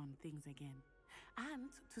have your own things again. And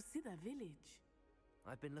to see the village.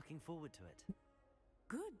 I've been looking forward to it.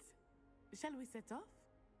 Good. Shall we set off?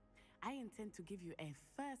 I intend to give you a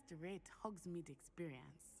first-rate Hogsmeade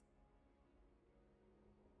experience.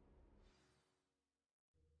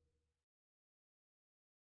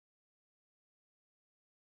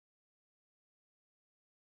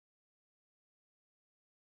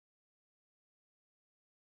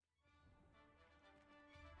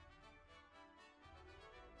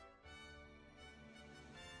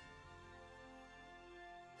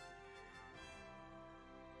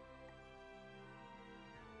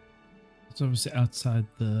 It's obviously outside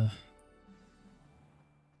the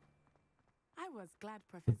I was glad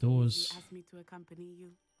Professor doors. Weasley asked me to accompany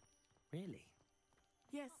you. Really?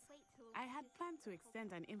 Yes, I had planned to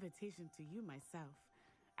extend an invitation to you myself.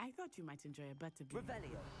 I thought you might enjoy a butterbeer.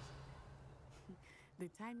 Revelio. The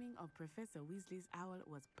timing of Professor Weasley's owl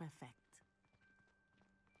was perfect.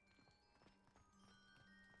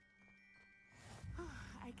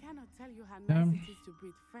 I cannot tell you how nice it is to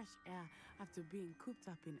breathe fresh air after being cooped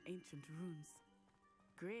up in ancient rooms.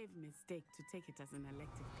 Grave mistake to take it as an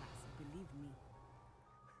elective class, believe me.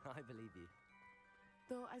 I believe you.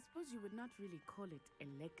 Though I suppose you would not really call it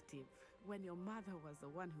elective when your mother was the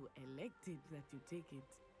one who elected that you take it.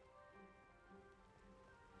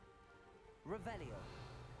 Revelio.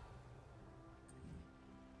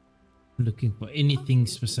 Looking for anything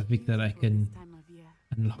specific that I can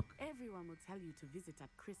unlock. Everyone will tell you to visit at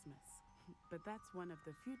Christmas, but that's one of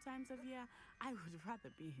the few times of year I would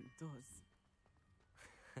rather be indoors.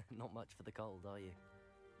 Not much for the cold, are you?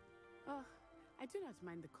 Oh, I do not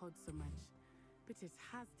mind the cold so much, but it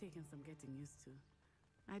has taken some getting used to.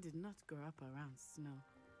 I did not grow up around snow.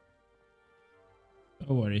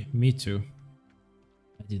 Don't worry, me too.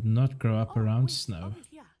 I did not grow up around snow. Over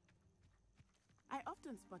here. I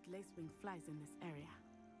often spot lacewing flies in this area.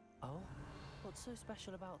 Oh? What's so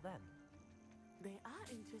special about them? They are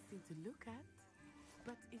interesting to look at,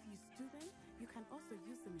 but if you stew them, you can also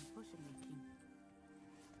use them in potion making.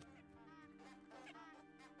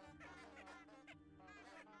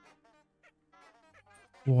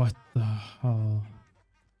 What the hell?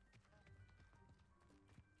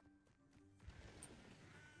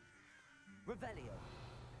 Revelio.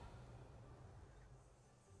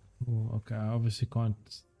 Oh, okay, I obviously can't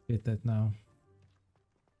get that now.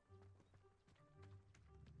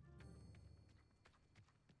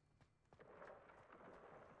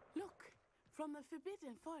 Look, from the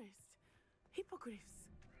Forbidden Forest. Hippogriffs.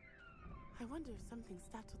 I wonder if something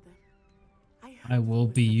startled them. I will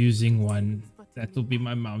be using one. That will be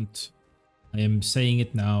my mount. I am saying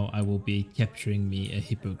it now. I will be capturing me a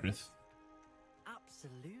hippogriff.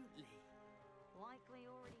 Absolutely. Likely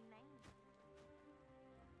already named.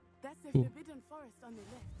 That's the Ooh. Forbidden Forest on the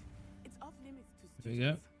left. It's off limits to students. There we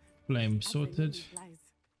go. Flame sorted.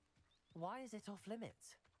 Why is it off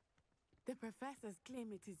limits? The professors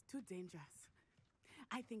claim it is too dangerous.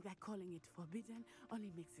 I think that calling it forbidden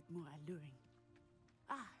only makes it more alluring.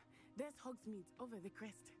 Ah, there's Hogsmeade over the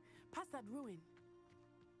crest. Past that ruin.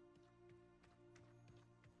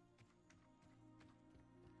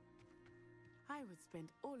 I would spend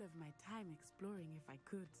all of my time exploring if I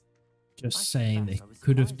could. Just saying, they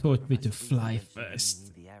could have taught me to fly You first.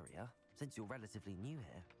 knew the area, since you're relatively new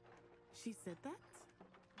here. She said that?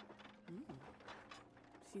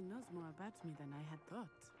 She knows more about me than I had thought.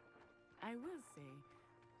 I will say,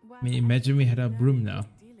 while I mean, imagine we had our broom now.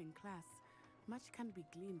 deal in class, much can be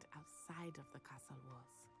gleaned outside of the castle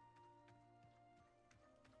walls.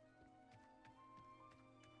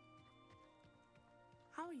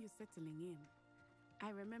 How are you settling in? I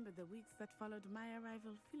remember the weeks that followed my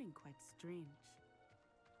arrival feeling quite strange.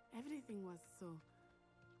 Everything was so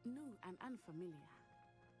new and unfamiliar.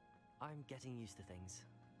 I'm getting used to things.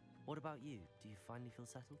 What about you? Do you finally feel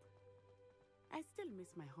settled? I still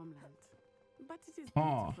miss my homeland, but it is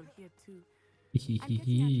Aw. beautiful here too. And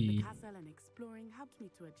getting out of the castle and exploring helped me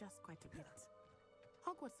to adjust quite a bit.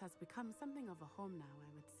 Hogwarts has become something of a home now, I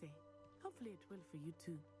would say. Hopefully it will for you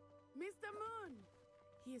too. Mr. Moon!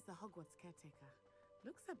 He is the Hogwarts caretaker.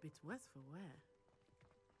 Looks a bit worse for wear.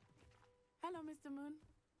 Hello, Mr. Moon.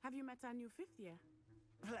 Have you met our new 5th year?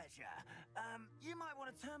 Pleasure. You might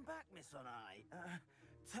want to turn back, Miss Onai.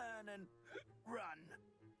 Turn and run.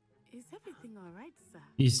 Is everything all right, sir?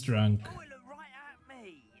 He's drunk. Oh, look right at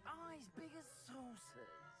me. Eyes big as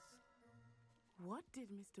saucers. What did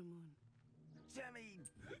Mr. Moon? Jemmy,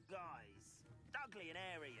 guys. Ugly and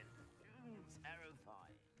airy and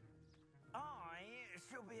terrifying. I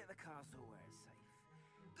shall be at the castle where it's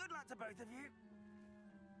safe. Good luck to both of you.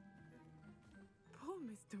 Poor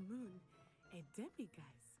Mr. Moon. A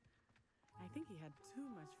demiguise. I think he had too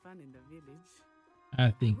much fun in the village.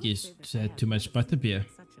 I think he's had too much butterbeer.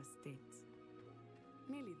 Such a state.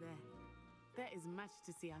 Nearly there. There is much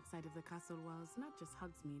to see outside of the castle walls, not just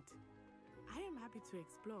Hogsmeade. I am happy to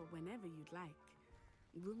explore whenever you'd like.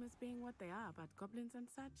 Rumors being what they are about goblins and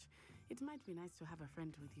such, it might be nice to have a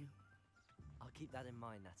friend with you. I'll keep that in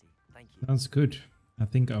mind, Natty. Thank you. Sounds good. I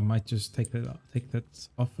think I might just take that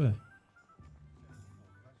offer.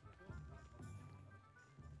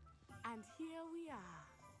 And here we are.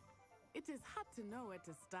 It is hard to know where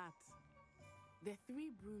to start. The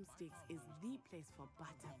Three Broomsticks is the place for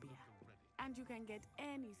butterbeer. And you can get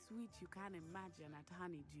any sweet you can imagine at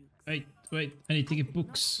Honeydukes. Wait, I need to get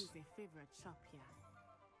books. Not choose a favorite shop here.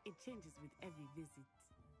 It changes with every visit.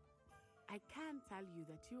 I can tell you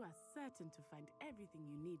that you are certain to find everything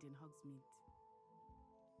you need in Hogsmeade.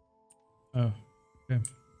 Oh, okay.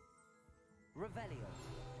 Revelio.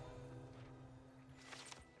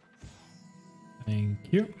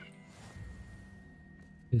 Thank you.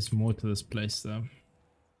 There's more to this place though.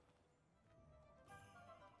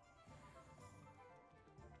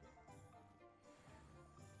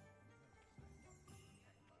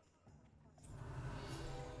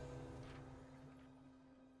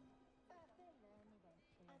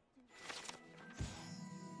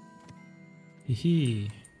 Hee.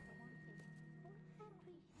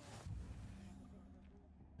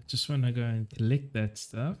 I just want to go and collect that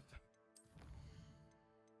stuff.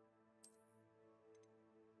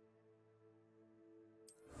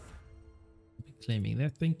 Claiming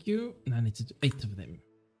that, thank you. And I need to do 8 of them.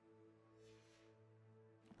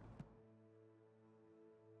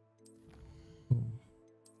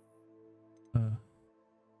 Oh.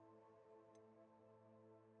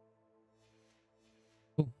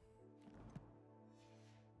 Oh.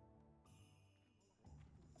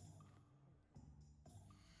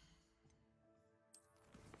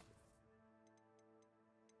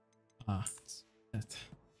 Ah, it's that.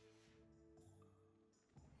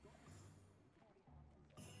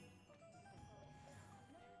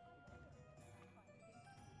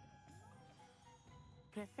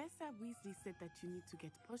 Professor Weasley said that you need to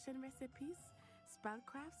get potion recipes,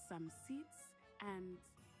 spellcrafts, some seeds, and...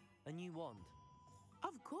 A new wand?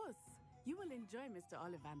 Of course! You will enjoy Mr.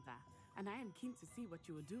 Ollivander, and I am keen to see what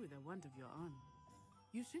you will do with a wand of your own.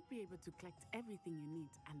 You should be able to collect everything you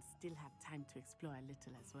need and still have time to explore a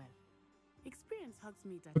little as well. Experience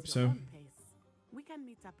Hogsmeade at your own pace. We can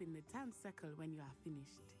meet up in the town circle when you are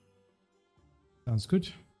finished. Sounds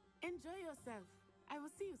good. Enjoy yourself. I will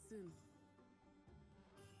see you soon.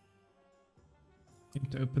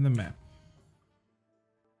 Need to open the map.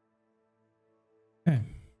 Okay.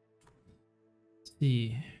 Let's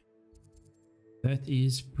see. That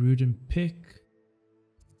is Brood and Pick.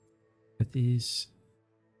 That is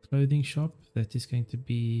clothing shop. That is going to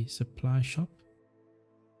be supply shop.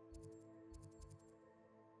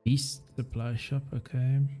 Beast supply shop.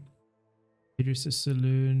 Okay. Here's a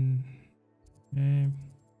saloon. Okay.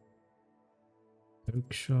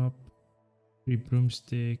 Oak shop. 3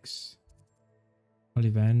 broomsticks.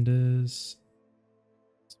 Ollivander's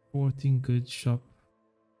sporting goods shop.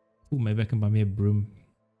 Oh, maybe I can buy me a broom.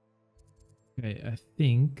 Okay, I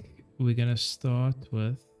think we're gonna start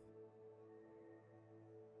with.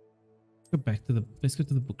 Let's go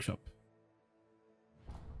to the bookshop.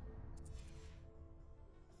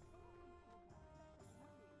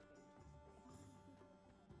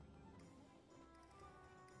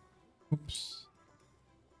 Oops.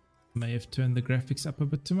 May have turned the graphics up a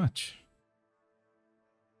bit too much.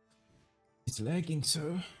 It's lagging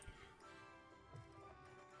so.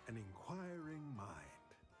 An inquiring mind.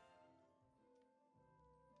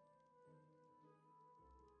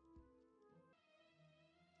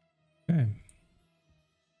 Okay.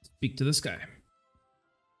 Speak to this guy.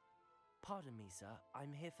 Pardon me, sir.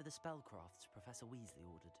 I'm here for the spellcrafts Professor Weasley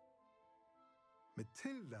ordered.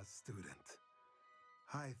 Matilda's student.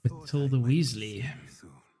 I thought Matilda Weasley.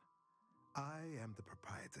 Soon. I am the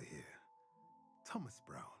proprietor here, Thomas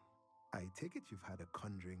Brown. I take it you've had a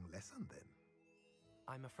conjuring lesson then?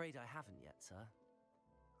 I'm afraid I haven't yet, sir.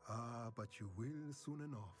 Ah, but you will soon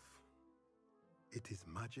enough. It is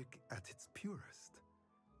magic at its purest,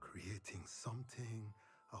 creating something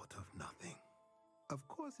out of nothing. Of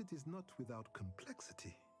course, it is not without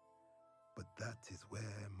complexity, But that is where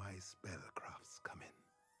my spellcrafts come in.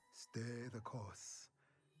 Stay the course,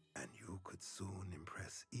 and you could soon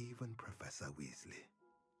impress even Professor Weasley.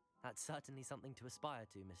 That's certainly something to aspire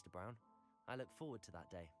to, Mr. Brown. I look forward to that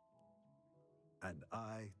day. And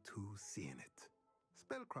I, too, seeing it.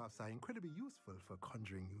 Spellcrafts are incredibly useful for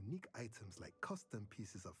conjuring unique items like custom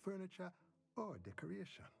pieces of furniture or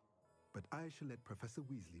decoration. But I shall let Professor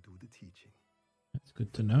Weasley do the teaching. That's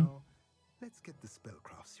good to know. Now, let's get the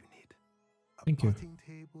spellcrafts you need. A potting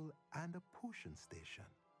table and a potion station.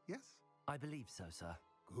 Yes? I believe so, sir.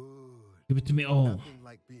 Good. Give it to me all. Nothing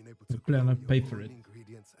like being able to Hopefully I'll grow not pay your for own it.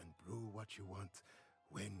 ingredients and brew what you want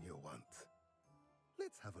when you want.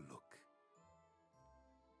 Let's have a look.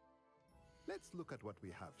 Let's look at what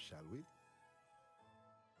we have, shall we?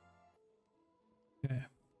 Okay.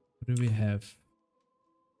 What do we have?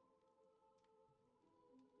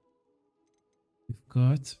 We've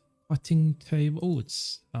got potting table. Oh,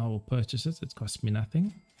 I will purchase it. It costs me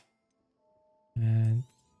nothing. And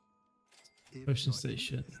potion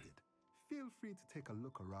station. Feel free to take a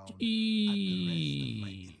look around.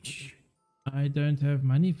 Eesh. I don't have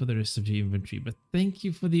money for the rest of your inventory, but thank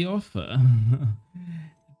you for the offer.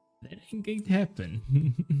 That ain't going to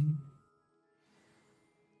happen.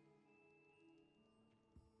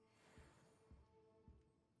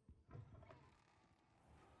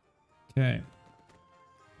 Okay.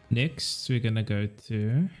 Next, we're gonna go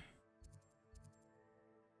to...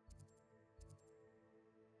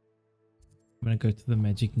 I'm gonna go to the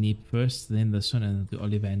Magic Neep first, then this one, and the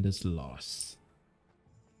Ollivander's last.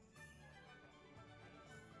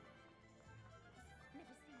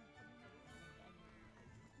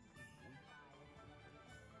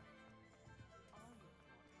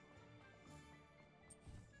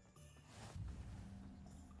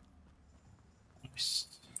 Nice.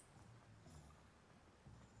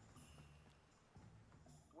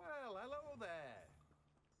 Well, hello there.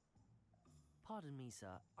 Pardon me, sir.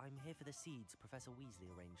 I'm here for the seeds Professor Weasley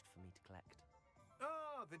arranged for me to collect.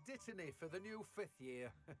 Ah, the dittany for the new 5th year.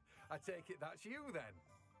 I take it that's you then.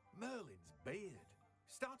 Merlin's beard.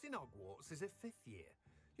 Starting Hogwarts as a 5th year.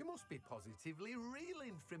 You must be positively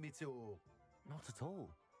reeling from it all. Not at all.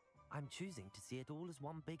 I'm choosing to see it all as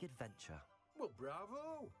one big adventure. Well,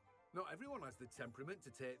 bravo. Not everyone has the temperament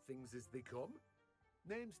to take things as they come.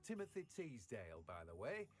 Name's Timothy Teasdale, by the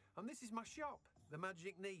way, and this is my shop, the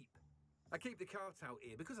Magic Neep. I keep the cart out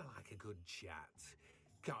here because I like a good chat.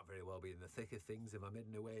 Can't very well be in the thick of things if I'm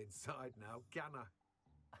hidden away inside now, can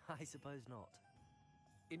I? I suppose not.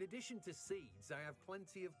 In addition to seeds, I have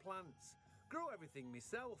plenty of plants. Grow everything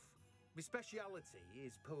myself. My speciality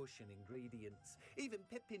is potion ingredients. Even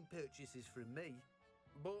Pippin purchases from me.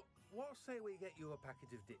 But what say we get you a packet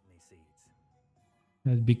of Dittany seeds?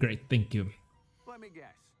 That'd be great, thank you. Let me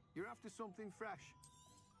guess. You're after something fresh.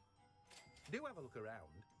 Do have a look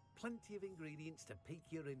around. Plenty of ingredients to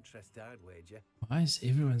pique your interest, I'd wager. Why is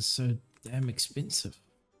everyone so damn expensive?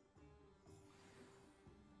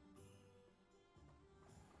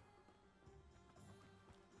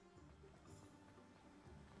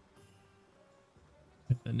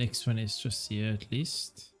 The next one is just here at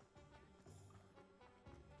least.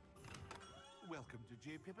 Welcome to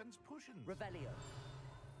J. Pippin's Potions. Revelio.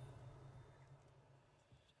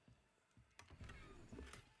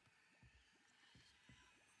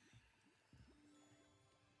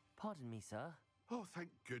 Pardon me, sir. Oh, thank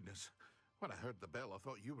goodness. When I heard the bell, I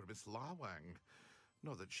thought you were Miss Lawang.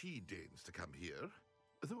 Not that she deigns to come here.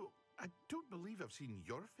 Though I don't believe I've seen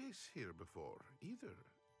your face here before, either.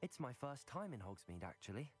 It's my first time in Hogsmeade,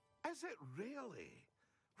 actually. Is it really?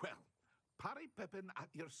 Well, Parry Pippin at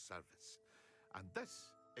your service. And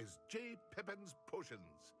this is J. Pippin's Potions.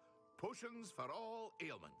 Potions for all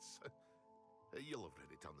ailments. You'll have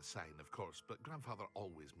read it on the sign, of course, but Grandfather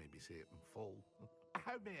always made me say it in full.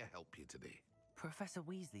 How may I help you today? Professor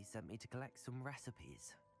Weasley sent me to collect some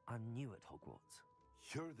recipes. I'm new at Hogwarts.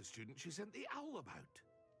 You're the student she sent the owl about.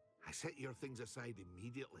 I set your things aside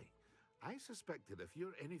immediately. I suspected if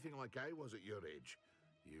you're anything like I was at your age,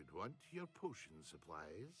 you'd want your potion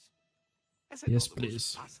supplies. Is it Yes, not the please.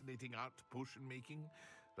 most fascinating art, potion making?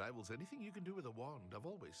 Rivals anything you can do with a wand, I've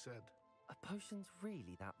always said. Are potions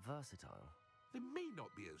really that versatile? They may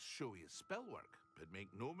not be as showy as spellwork, but make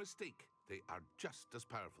no mistake, they are just as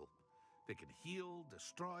powerful. They can heal,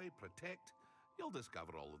 destroy, protect. You'll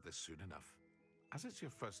discover all of this soon enough. As it's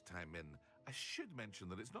your first time in, I should mention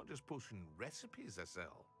that it's not just potion recipes I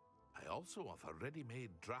sell. I also offer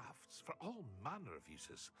ready-made drafts for all manner of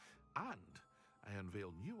uses, and I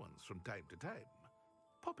unveil new ones from time to time.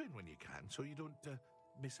 Pop in when you can so you don't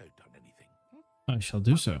miss out on anything. I shall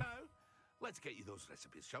do But so. for now, let's get you those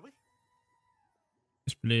recipes, shall we?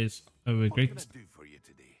 This plays over What can great. I do for you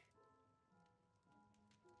today?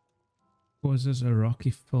 Causes a rocky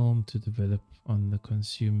film to develop on the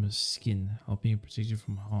consumer's skin, helping you protect you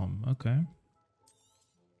from harm. Okay.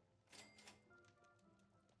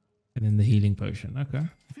 And then the healing potion. Okay.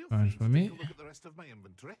 Feel Fine free for to me. take a look at the rest of my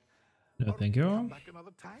inventory. No, Or thank come you. back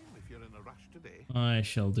another time if you're in a rush today. I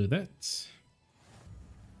shall do that.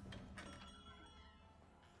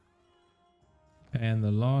 And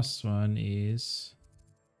the last one is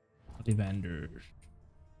Ollivander.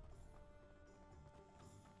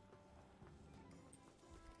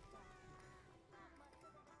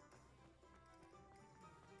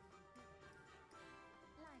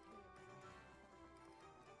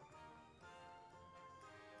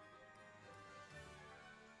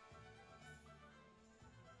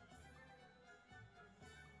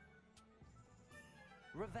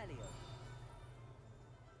 Revelio.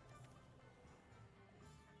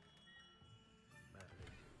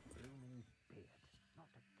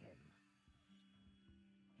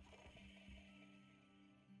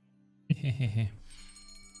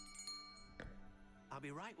 I'll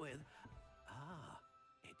be right with. Ah,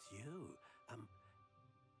 it's you.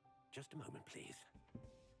 Just a moment, please.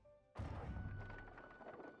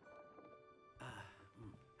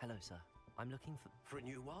 Hello, sir. I'm looking for a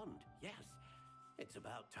new wand. Yes, it's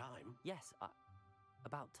about time. Yes,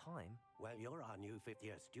 about time? Well, you're our new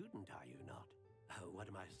fifth-year student, are you not? Oh, what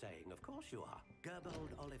am I saying? Of course you are.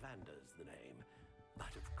 Gerbold Ollivander's the name.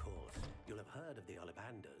 But of course, you'll have heard of the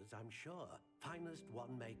Ollivanders, I'm sure. Finest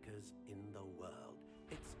wand makers in the world.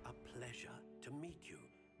 It's a pleasure to meet you,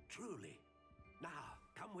 truly. Now,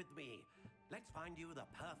 come with me. Let's find you the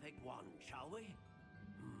perfect wand, shall we?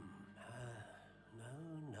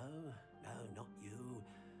 No, not you.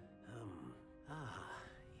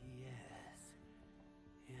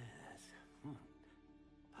 Yes.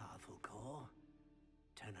 Powerful core.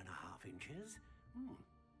 10.5 inches.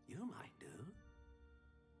 You might do.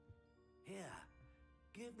 Here,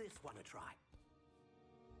 give this one a try.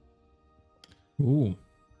 Ooh.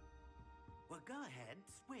 Well, go ahead,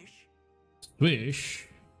 swish. Swish.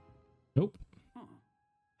 Nope.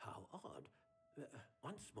 How odd.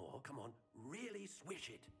 Once more, come on, really swish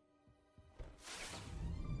it.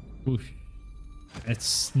 Oof.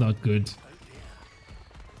 That's not good.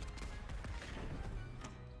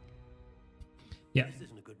 Yeah. This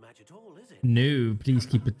isn't a good match at all, is it? No, please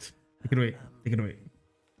keep it. Take it away. Take it away.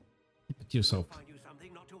 Keep it to yourself. Find you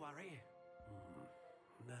something, not to worry.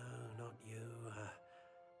 No, not you.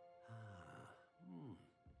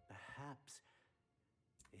 Perhaps.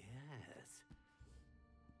 Yes.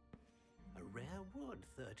 A rare wood,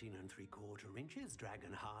 13 3/4 inches,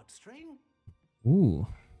 dragon heartstring. Ooh.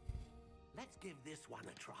 Let's give this one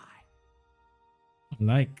a try.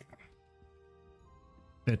 Like.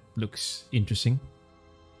 That looks interesting.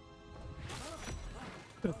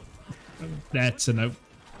 That's a no.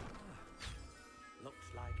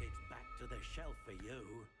 Looks like it's back to the shelf for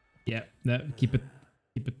you. Yeah, no, keep it.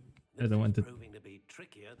 Keep it. I don't want it. Proving to be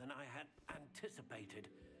trickier than I had anticipated.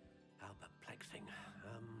 How perplexing.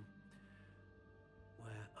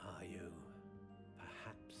 Where are you?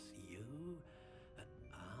 Perhaps you?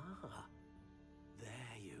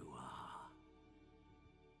 There you are.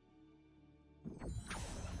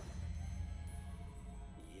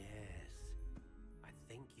 Yes, I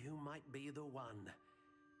think you might be the one.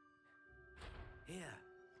 Here.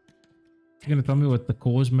 You gonna tell me what the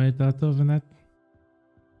core is made out of and that?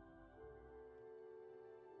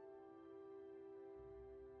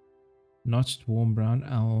 Notched warm brown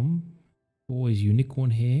elm. Always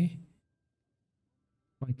unicorn hair.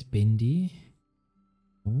 Quite bendy.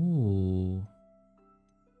 Oh.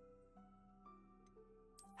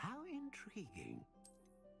 How intriguing.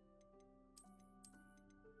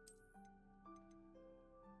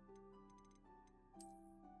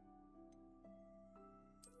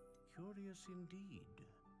 Curious indeed.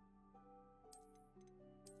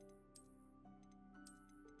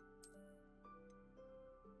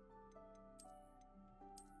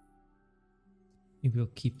 Maybe we'll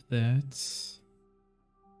keep that.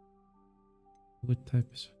 Wood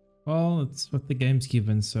type is... Well, it's what the game's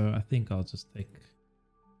given, so I think I'll just take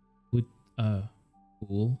wood.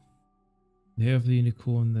 Cool. The hair of the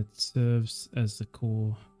unicorn that serves as the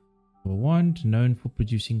core of a wand, known for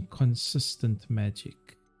producing consistent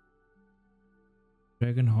magic.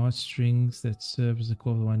 Dragon heartstrings that serve as the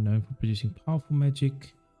core of the wand, known for producing powerful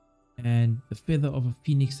magic. And the feather of a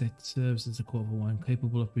phoenix that serves as a core of a wand,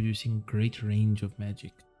 capable of producing great range of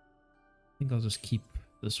magic. I think I'll just keep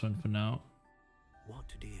this one for now. What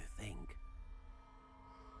do you think?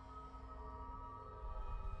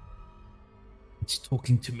 It's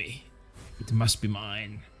talking to me. It must be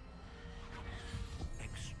mine.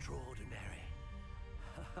 Extraordinary.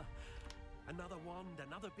 Another wand,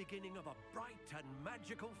 another beginning of a bright and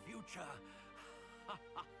magical future.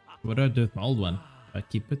 What do I do with my old one? Do I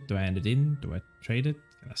keep it? Do I hand it in? Do I trade it?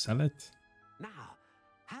 Can I sell it? Now,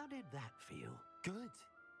 how did that feel? Good.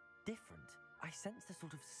 Different. I sensed a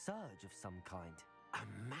sort of surge of some kind. A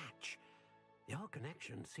match. Your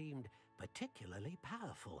connection seemed particularly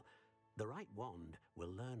powerful. The right wand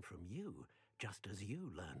will learn from you, just as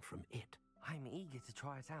you learn from it. I'm eager to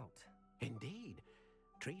try it out. Indeed.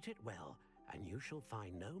 Treat it well, and you shall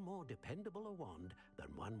find no more dependable a wand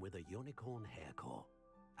than one with a unicorn hair core.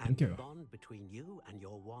 And Thank the you. bond between you and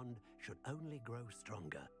your wand should only grow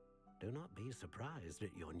stronger. Do not be surprised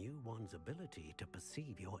at your new wand's ability to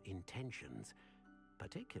perceive your intentions,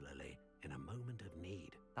 particularly in a moment of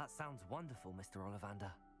need. That sounds wonderful, Mr.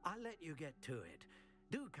 Ollivander. I'll let you get to it.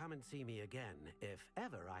 Do come and see me again if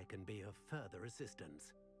ever I can be of further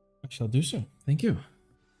assistance. I shall do so. Thank you.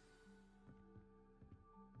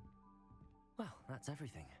 Well, that's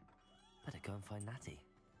everything. Better go and find Natty.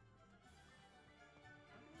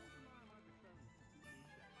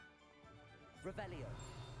 Revelio.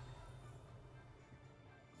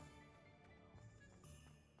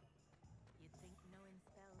 You'd think knowing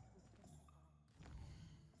spells was just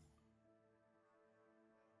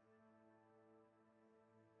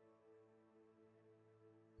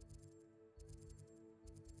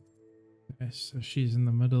Okay, so she's in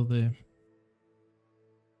the middle there.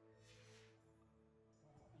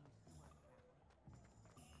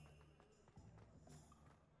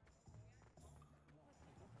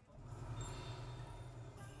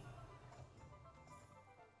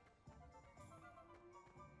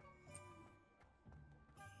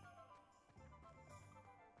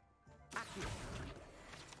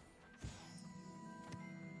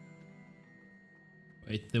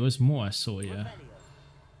 Wait, there was more I saw, yeah.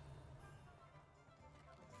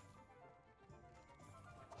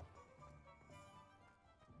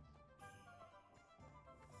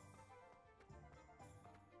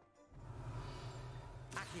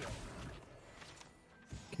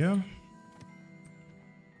 Okay.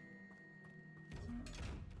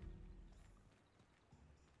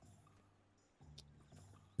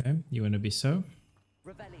 Okay, you want to be so?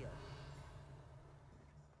 Revelio.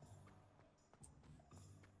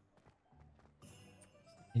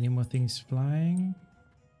 Any more things flying?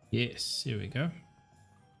 Yes, here we go.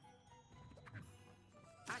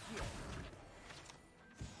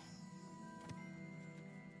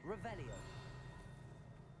 Revelio.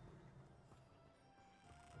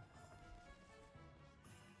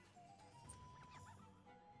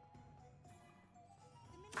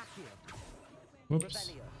 Whoops.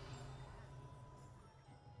 Revelio.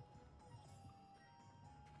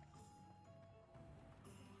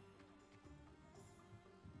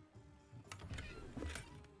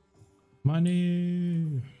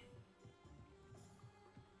 Money.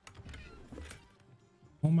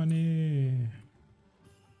 More money.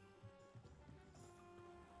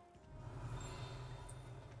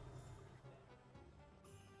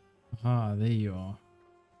 Ah, there you are.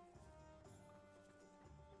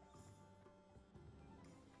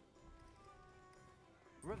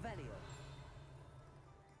 Revelio.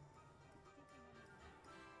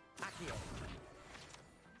 Accio.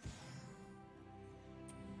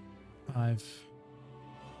 5.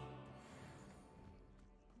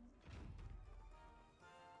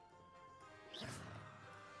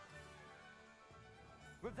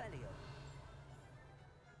 Revelio.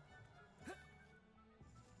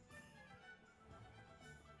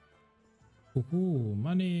 Ooh,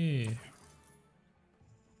 money.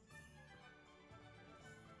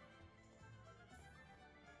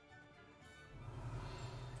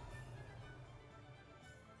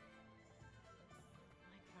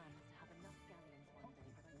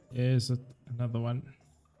 Here's another one.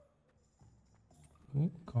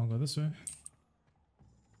 Oh, can't go this way.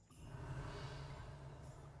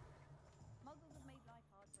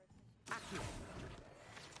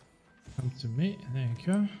 Come to me. There you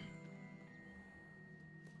go.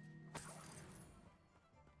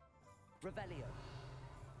 Revelio.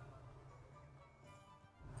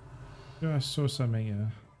 Yeah, I saw something. Yeah.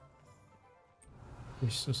 I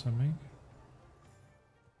saw something.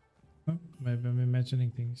 Oh, maybe I'm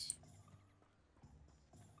imagining things.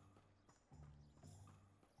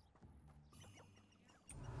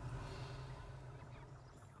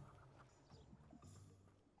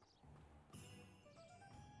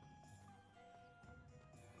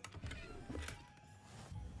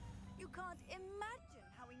 You can't imagine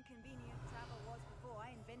how inconvenient travel was before I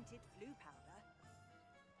invented flu powder.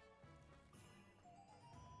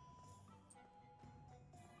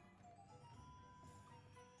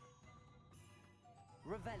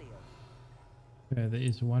 Revelio. Okay, there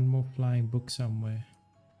is one more flying book somewhere.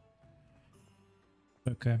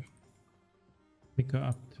 Okay. We go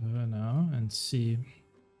up to her now and see.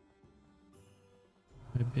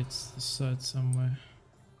 Maybe it's the side somewhere.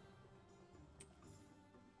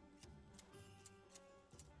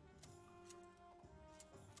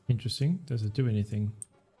 Interesting. Does it do anything?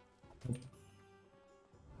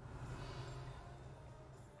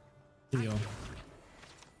 Theo.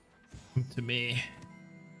 Come to me.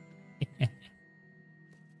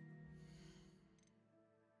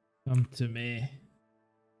 Come to me.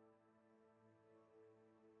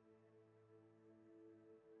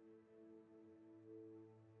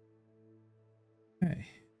 Okay.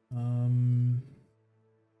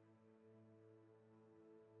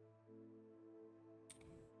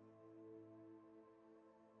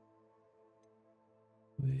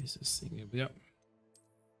 Where is this thing? Here we go.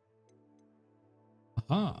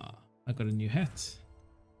 Aha! I got a new hat.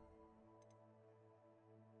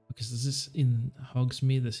 Because this is in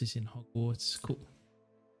Hogsmeade, this is in Hogwarts. Cool.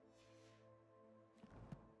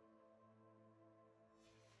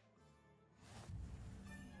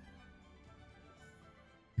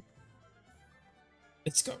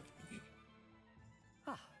 Let's go.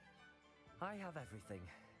 Ah, I have everything.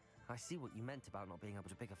 I see what you meant about not being able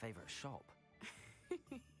to pick a favorite shop.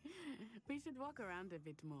 We should walk around a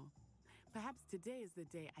bit more. Perhaps today is the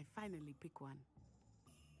day I finally pick one.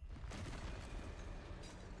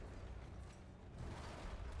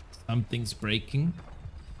 Something's breaking.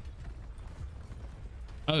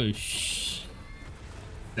 Oh,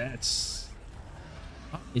 that's...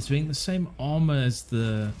 Oh, it's wearing the same armor as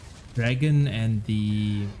the dragon and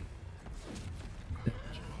the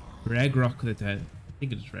Ragrock that I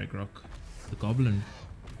think it's Ragrock, the goblin.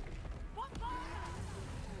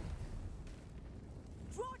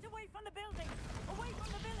 Draw it away from the building! Away from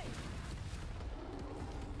the village!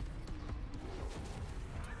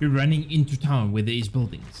 You're running into town where there is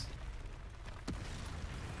buildings.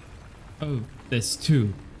 Oh, there's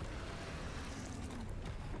two.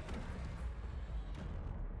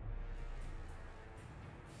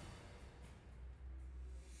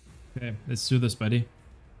 Okay, let's do this, buddy.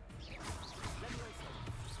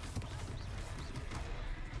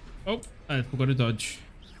 Oh, I forgot to dodge.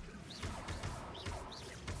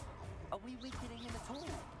 Are we weakening him at all?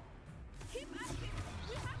 Keep at him!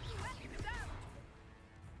 We have to let him down!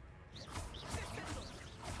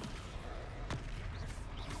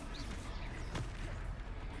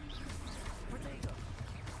 Protego.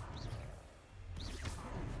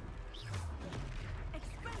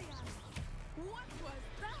 Expelliarmus! What was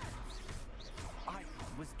that? I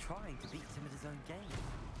was trying to beat him at his own game.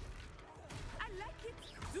 I like it!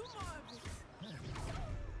 Do more of it!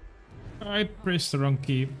 I pressed the wrong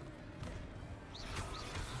key.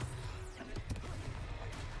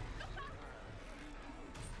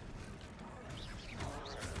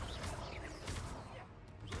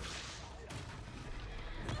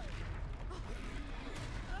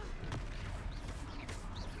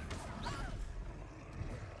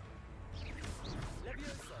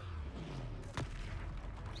 Levioso.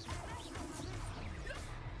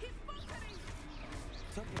 He's faltering!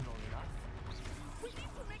 Took him long enough. We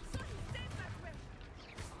need to make sure he stays that way!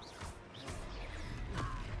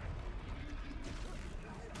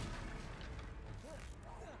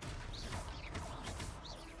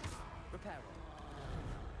 Reparo.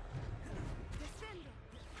 Descendo!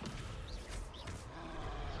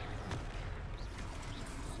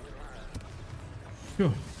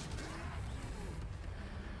 Sure.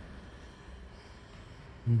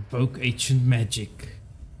 Invoke ancient magic.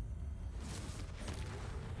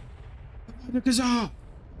 Look at that!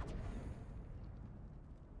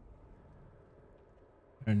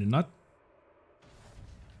 Turn the nut.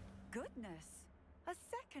 Goodness, a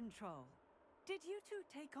second troll. Did you two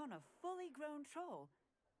take on a fully grown troll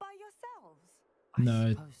by yourselves? No,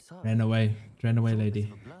 it ran away. It ran away, lady.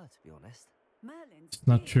 It's a blur, to be honest. Merlin's It's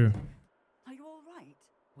not true. Are you all right?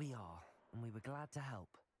 We are, and we were glad to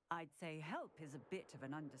help. I'd say help is a bit of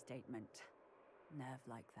an understatement. Nerve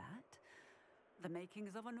like that. The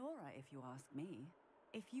makings of an aura, if you ask me.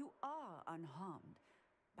 If you are unharmed,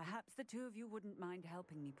 perhaps the two of you wouldn't mind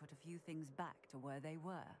helping me put a few things back to where they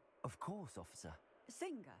were. Of course, officer.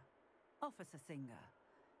 Singer. Officer Singer.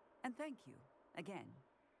 And thank you, again.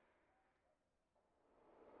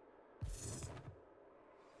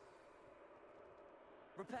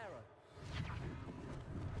 Reparo.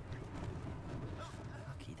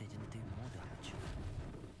 Lucky they didn't do more damage.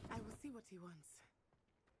 I will see what he wants.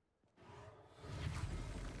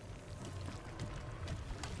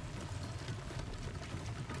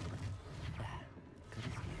 Good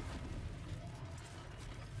as new.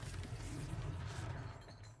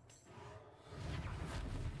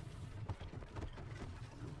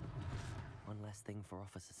 last thing for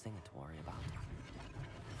Officer Singer to worry about.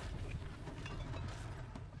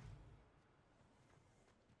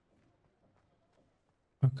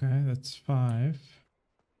 Okay, that's 5.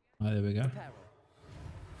 Oh, there we go.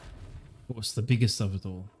 What's the biggest of it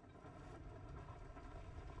all?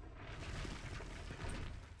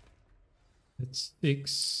 That's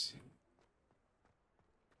 6.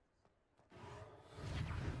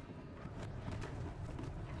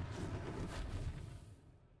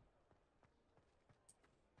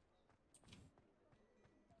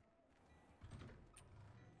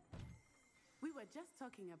 We were just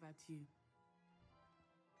talking about you.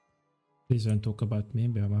 Please don't talk about me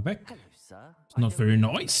behind my back. Hello, sir. It's not very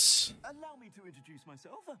nice. Allow me to introduce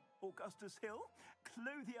myself, Augustus Hill,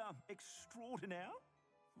 clothier extraordinaire.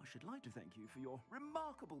 I should like to thank you for your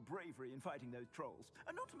remarkable bravery in fighting those trolls,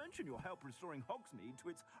 and not to mention your help restoring Hogsmeade to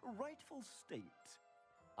its rightful state.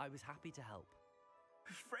 I was happy to help.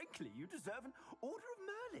 Frankly, you deserve an Order of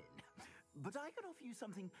Merlin. But I can offer you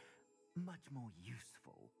something much more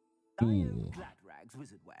useful. I own Gladrag's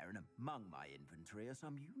wizardware, and among my inventory are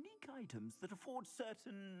some unique items that afford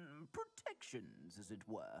certain protections, as it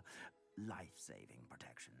were. Life-saving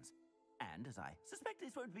protections. And as I suspect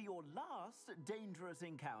this won't be your last dangerous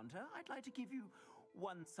encounter, I'd like to give you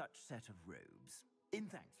one such set of robes, in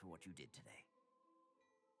thanks for what you did today.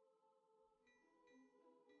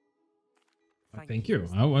 Thank you.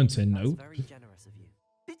 I won't say no. That's very generous of you.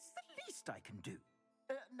 It's the least I can do.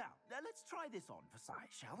 Now, let's try this on for size,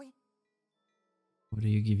 shall we? What are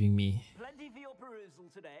you giving me? Plenty for your perusal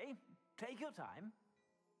today. Take your time.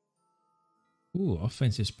 Ooh,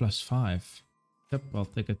 offense is +5. Yep, I'll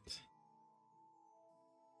take it.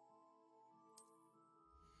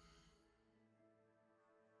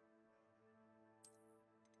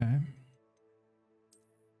 Okay.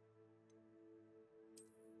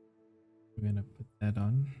 We're gonna put that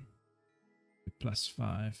on.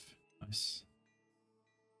 +5. Nice.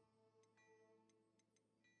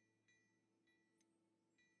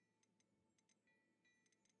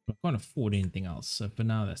 I can't afford anything else, so for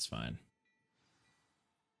now that's fine.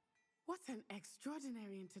 What an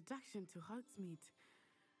extraordinary introduction to Hogsmeade.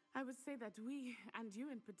 I would say that we, and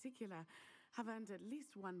you in particular, have earned at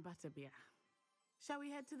least one butterbeer. Shall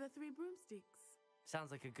we head to the Three Broomsticks?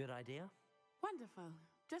 Sounds like a good idea. Wonderful.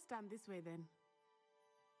 Just down this way then.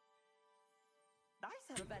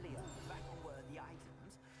 Nice Revelio. Battle-worthy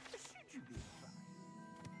items. Should you be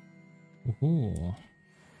inclined? Ooh.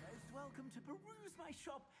 Most welcome to peruse my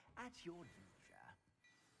shop at your leisure.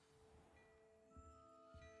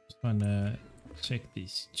 Just wanna check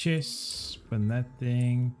these chests, open that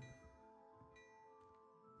thing.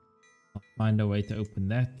 I'll find a way to open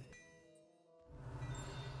that.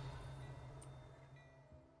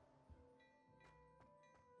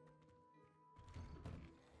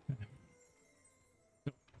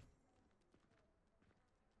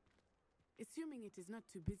 Assuming it is not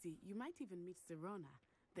too busy, you might even meet Serona,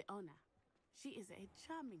 the owner. She is a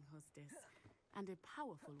charming hostess and a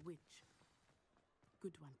powerful witch.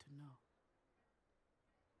 Good one to know.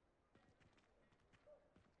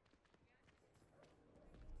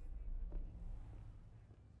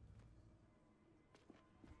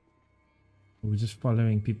 We're just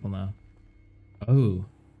following people now. Oh.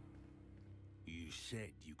 You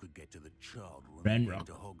said you could get to the child room Ranrock.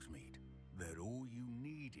 to Hogsmeade. That all you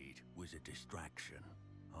needed was a distraction.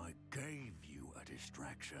 I gave you a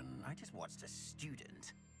distraction. I just watched a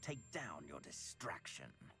student take down your distraction.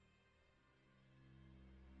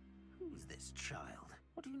 Who's this child?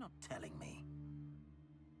 What are you not telling me?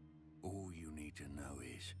 All you need to know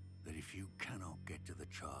is that if you cannot get to the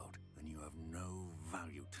child, then you have no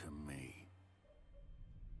value to me.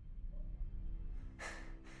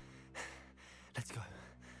 Let's go.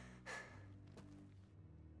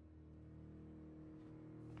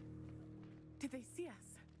 Did they see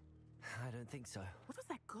us? I don't think so. What was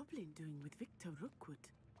that goblin doing with Victor Rookwood?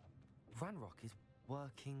 Ranrock is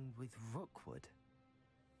working with Rookwood.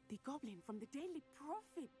 The goblin from the Daily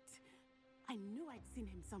Prophet. I knew I'd seen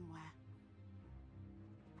him somewhere.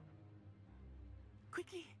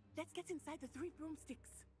 Quickly, let's get inside the Three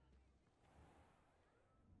Broomsticks.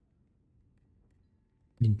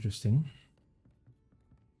 Interesting.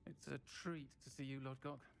 It's a treat to see you, Lord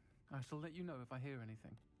Gok. I shall let you know if I hear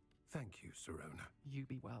anything. Thank you, Serona. You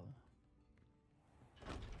be well.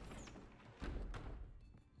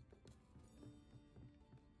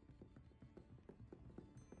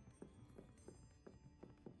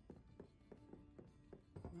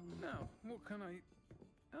 Now, what can I...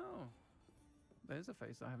 Oh, there's a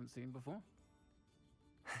face I haven't seen before.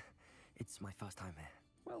 It's my first time here.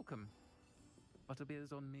 Welcome.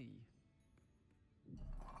 Butterbeer's on me.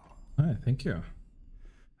 Hi, thank you.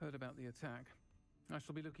 Heard about the attack. I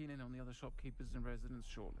shall be looking in on the other shopkeepers and residents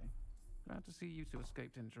shortly. Glad to see you two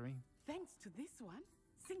escaped injury. Thanks to this one,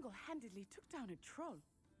 single-handedly took down a troll.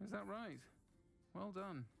 Is that right? Well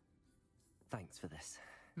done. Thanks for this.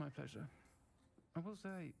 My pleasure. I will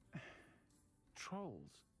say, trolls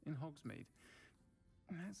in Hogsmeade.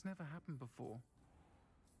 That's never happened before.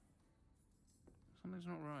 Something's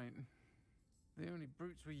not right. The only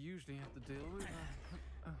brutes we usually have to deal with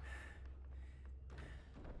are...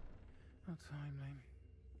 How timely.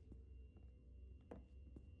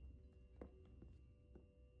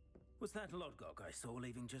 Was that Lodgok I saw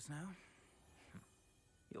leaving just now?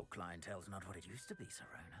 Your clientele's not what it used to be,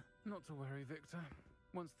 Serona. Not to worry, Victor.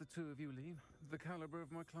 Once the two of you leave, the caliber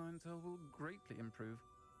of my clientele will greatly improve.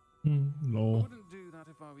 Lol. I wouldn't do that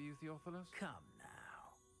if I were you, Theophilus. Come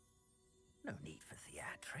now. No need for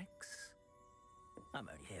theatrics. I'm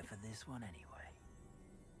only here for this one anyway.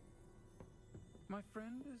 My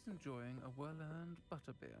friend is enjoying a well-earned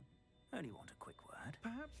butterbeer. Only want a quick word.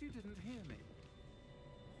 Perhaps you didn't hear me.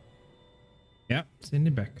 Yeah, send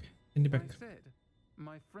it back. Send it back. I said,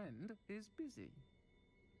 my friend is busy.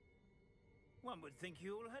 One would think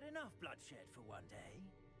you all had enough bloodshed for one day.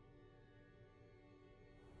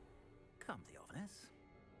 Come, Theophilus.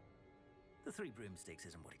 The Three Broomsticks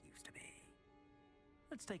isn't what it used to be.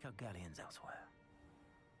 Let's take our galleons elsewhere.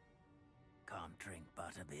 Can't drink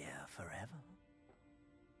butterbeer forever.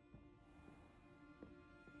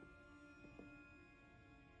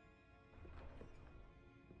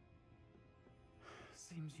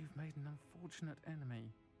 Seems you've made an unfortunate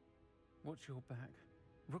enemy. Watch your back.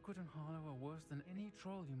 Rookwood and Harlow are worse than any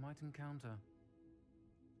troll you might encounter.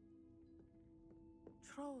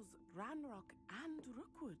 Trolls, Ranrock, and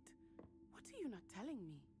Rookwood. What are you not telling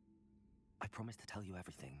me? I promise to tell you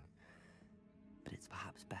everything, but it's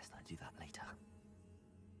perhaps best I do that later.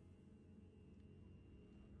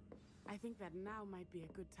 I think that now might be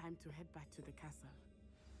a good time to head back to the castle.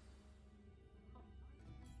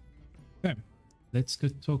 Okay, let's go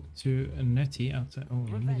talk to Nettie outside. Oh,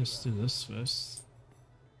 let me just do this first.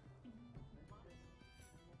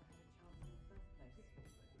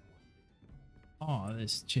 Oh,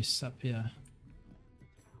 there's chests up here.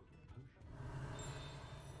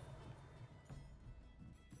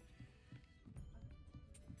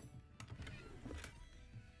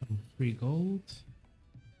 Free gold.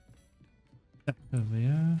 Back over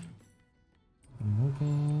here. More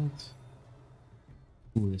gold.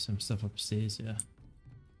 Ooh, there's some stuff upstairs here.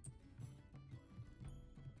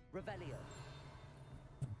 Revelio.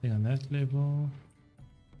 Nothing on that level.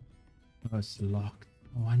 Oh, it's locked.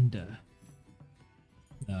 I wonder.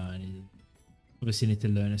 No, I obviously need to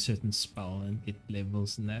learn a certain spell and get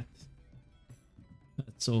levels and that.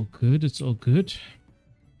 That's all good. It's all good.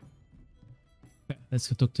 Okay, let's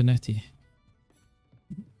go talk to Nettie.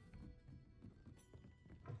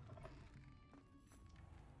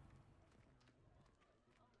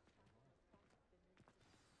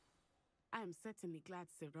 I am certainly glad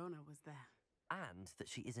Serona was there. And that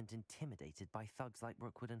she isn't intimidated by thugs like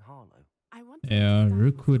Rookwood and Harlow. I want to Yeah, understand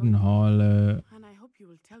Rookwood what's and going on, Harlow. and I hope you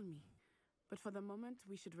will tell me. But for the moment,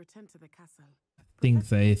 we should return to the castle. I think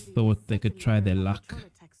Professor they Weasley will thought they could certainly try learn their about luck. the troll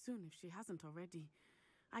attack soon if she hasn't already.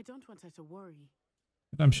 I don't want her to worry.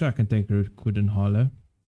 But I'm sure I can take Rookwood and Harlow.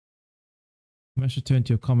 You must return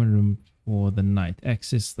to your common room for the night.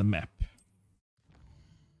 Access the map.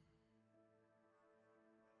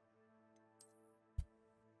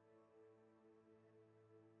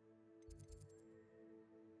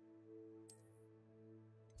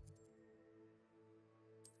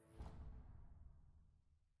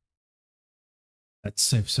 That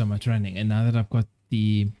saves so much running. And now that I've got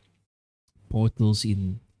the portals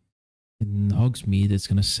in Hogsmeade, it's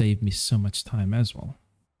going to save me so much time as well.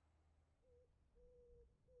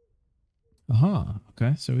 Aha,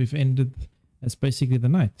 okay, so we've ended. That's basically the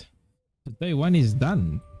night. So day one is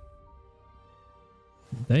done.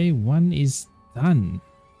 Day one is done.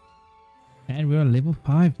 And we're on level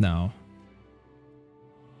 5 now.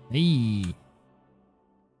 Hey.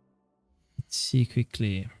 Let's see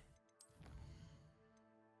quickly.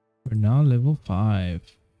 We're now level 5.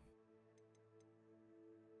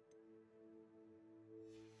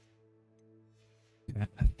 Okay,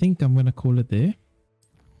 I think I'm gonna call it there.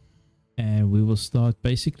 And we will start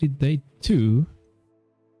basically day 2.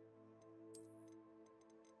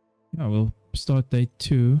 Yeah, we'll start day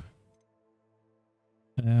 2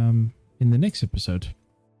 in the next episode.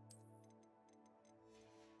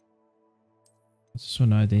 I just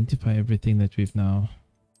want to identify everything that we've now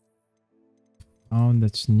found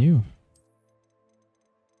that's new.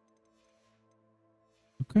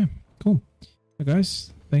 Okay, cool.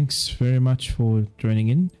 guys, thanks very much for joining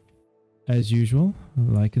in. As usual,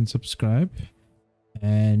 like and subscribe.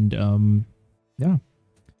 And yeah,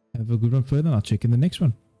 have a good one further. I'll check in the next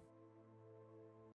one.